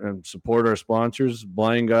time and support our sponsors,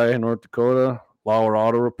 Blind Guy in North Dakota, Lauer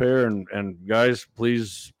Auto Repair. And guys,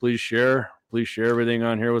 please share. Please share everything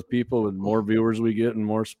on here with people. With more viewers we get and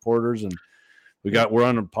more supporters. And we're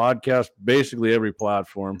on a podcast, basically every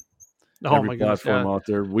platform. Every platform out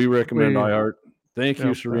there. We recommend iHeart. Thank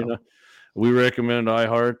you, Serena. We recommend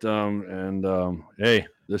iHeart. Hey,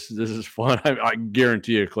 this is fun. I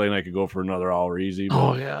guarantee you, Clay and I could go for another hour easy.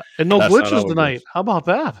 And no glitches tonight. How about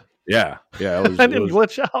that? Yeah. I didn't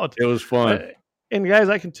glitch out. It was fun. And guys,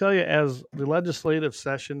 I can tell you, as the legislative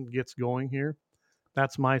session gets going here,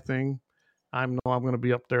 that's my thing. I'm going to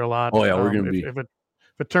be up there a lot. Oh yeah, we're going to be. If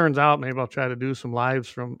it turns out, maybe I'll try to do some lives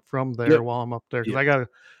from there while I'm up there, because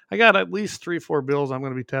I got at least 3-4 bills I'm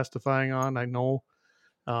going to be testifying on. I know,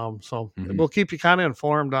 so we'll keep you kind of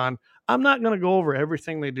informed on. I'm not going to go over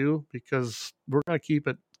everything they do, because we're going to keep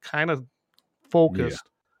it kind of focused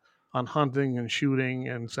on hunting and shooting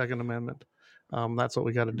and Second Amendment. That's what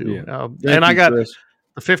we got to do. I got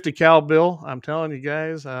the 50 cal bill. I'm telling you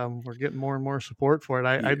guys, we're getting more and more support for it.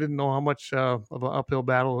 I didn't know how much of an uphill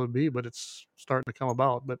battle it would be, but it's starting to come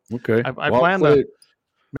about. But I plan to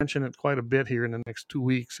mention it quite a bit here in the next 2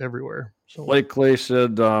 weeks everywhere. So, like Clay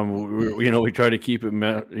said, we try to keep it,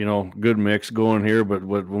 good mix going here. But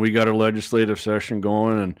when we got our legislative session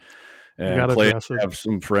going, and Clay have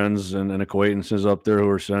some friends and acquaintances up there who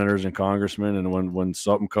are senators and congressmen, and when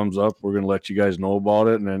something comes up, we're going to let you guys know about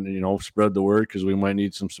it, and then spread the word, because we might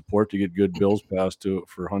need some support to get good bills passed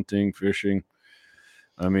for hunting, fishing.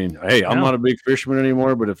 I mean, hey, I'm not a big fisherman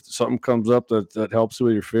anymore, but if something comes up that helps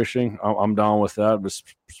with your fishing, I'm down with that. But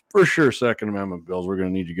for sure, Second Amendment bills, we're going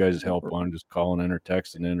to need you guys' help on just calling in or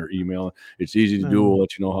texting in or emailing. It's easy to do. We'll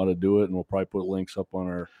let you know how to do it, and we'll probably put links up on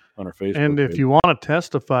our Facebook. And if you want to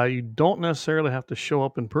testify, you don't necessarily have to show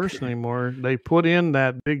up in person anymore. They put in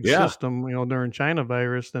that big system, during China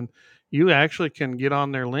virus, then you actually can get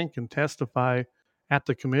on their link and testify at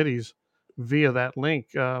the committees via that link.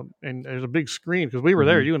 And there's a big screen, because we were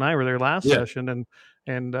there. You and I were there last session, and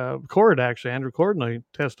Andrew Cord and I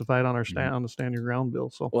testified on our on the Stand Your Ground bill.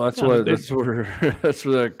 So that's where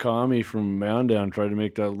that commie from Mandan tried to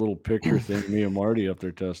make that little picture thing. Me and Marty up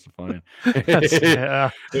there testifying.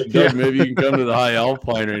 Doug, maybe you can come to the High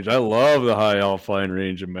Alpine Range. I love the High Alpine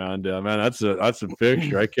Range in Mandan. Man, that's a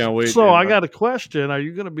picture. I can't wait. So I got a question. Are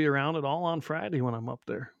you going to be around at all on Friday when I'm up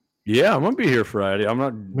there? Yeah, I'm gonna be here Friday. I'm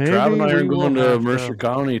not. Trav and I are going to Mercer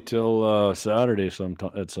County till Saturday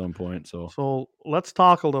at some point. So let's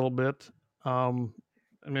talk a little bit. I'll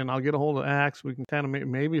get a hold of Axe. We can kind of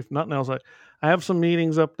maybe, if nothing else, I have some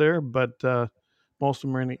meetings up there, but most of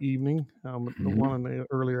them are in the evening. The one in the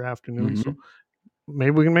earlier afternoon. So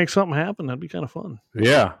maybe we can make something happen. That'd be kind of fun.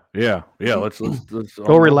 Yeah. Let's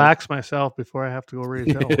go relax myself before I have to go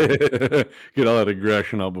raise hell. Get all that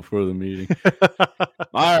aggression out before the meeting.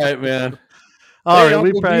 All right, man. All right,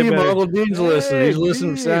 Uncle Dean's listening. He's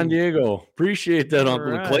listening from San Diego. Appreciate that,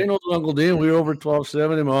 Uncle. Right. Clay knows Uncle Dean. We were over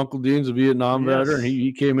 1270. My Uncle Dean's a Vietnam veteran.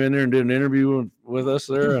 He came in there and did an interview with us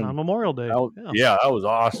there on Memorial Day. That was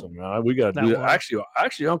awesome, man. We got to do that.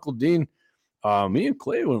 Actually, Uncle Dean. Me and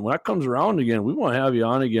Clay, when that comes around again, we want to have you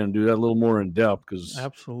on again and do that a little more in depth, because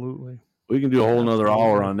absolutely we can do a whole nother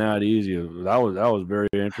hour on that easy. That was very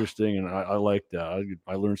interesting, and I like that.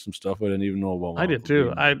 I learned some stuff I didn't even know about. I did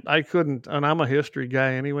too. I couldn't, and I'm a history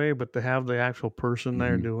guy anyway, but to have the actual person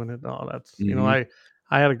there doing it, that's I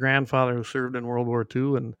had a grandfather who served in World War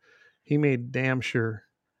II, and he made damn sure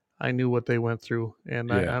I knew what they went through,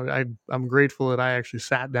 and I'm grateful that I actually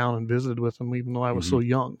sat down and visited with them, even though I was so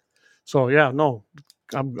young. So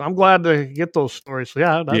I'm glad to get those stories. So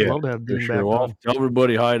I'd love to have Dean back on. Tell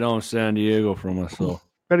everybody hi down in San Diego from us. So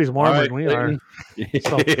Betty's warmer than we are.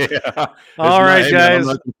 So. All right, guys. I'm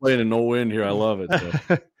not complaining. No wind here. I love it.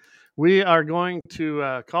 So. We are going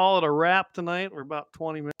to call it a wrap tonight. We're about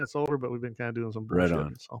 20 minutes over, but we've been kind of doing some bullshit. Right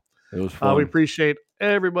on. So it was fun. We appreciate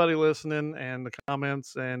everybody listening and the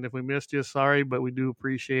comments. And if we missed you, sorry, but we do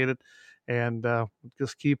appreciate it. And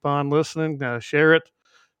just keep on listening. Share it.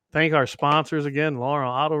 thank our sponsors again,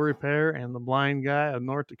 Laurel Auto Repair and the Blind Guy of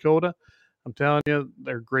North Dakota. I'm telling you,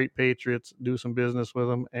 they're great patriots. Do some business with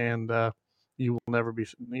them, and you will never be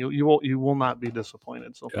you will not be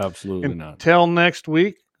disappointed. So absolutely not. Until next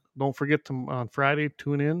week, don't forget to on Friday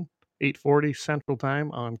tune in 8:40 Central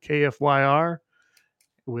Time on KFYR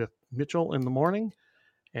with Mitchell in the morning,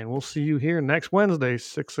 and we'll see you here next Wednesday,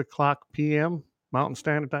 6:00 p.m. Mountain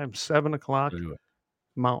Standard Time, 7:00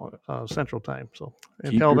 Mountain Central Time. So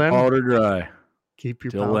until then, powder dry. Keep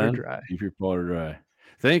your powder dry. Keep your powder dry.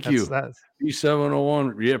 Thank you.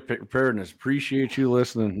 P701. Yeah, preparedness. Appreciate you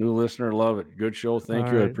listening. New listener, love it. Good show.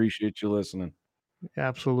 Thank you. Right. I appreciate you listening.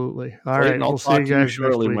 Absolutely. All right. I'll see you guys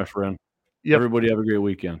shortly, my friend. Yep. Everybody have a great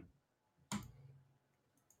weekend.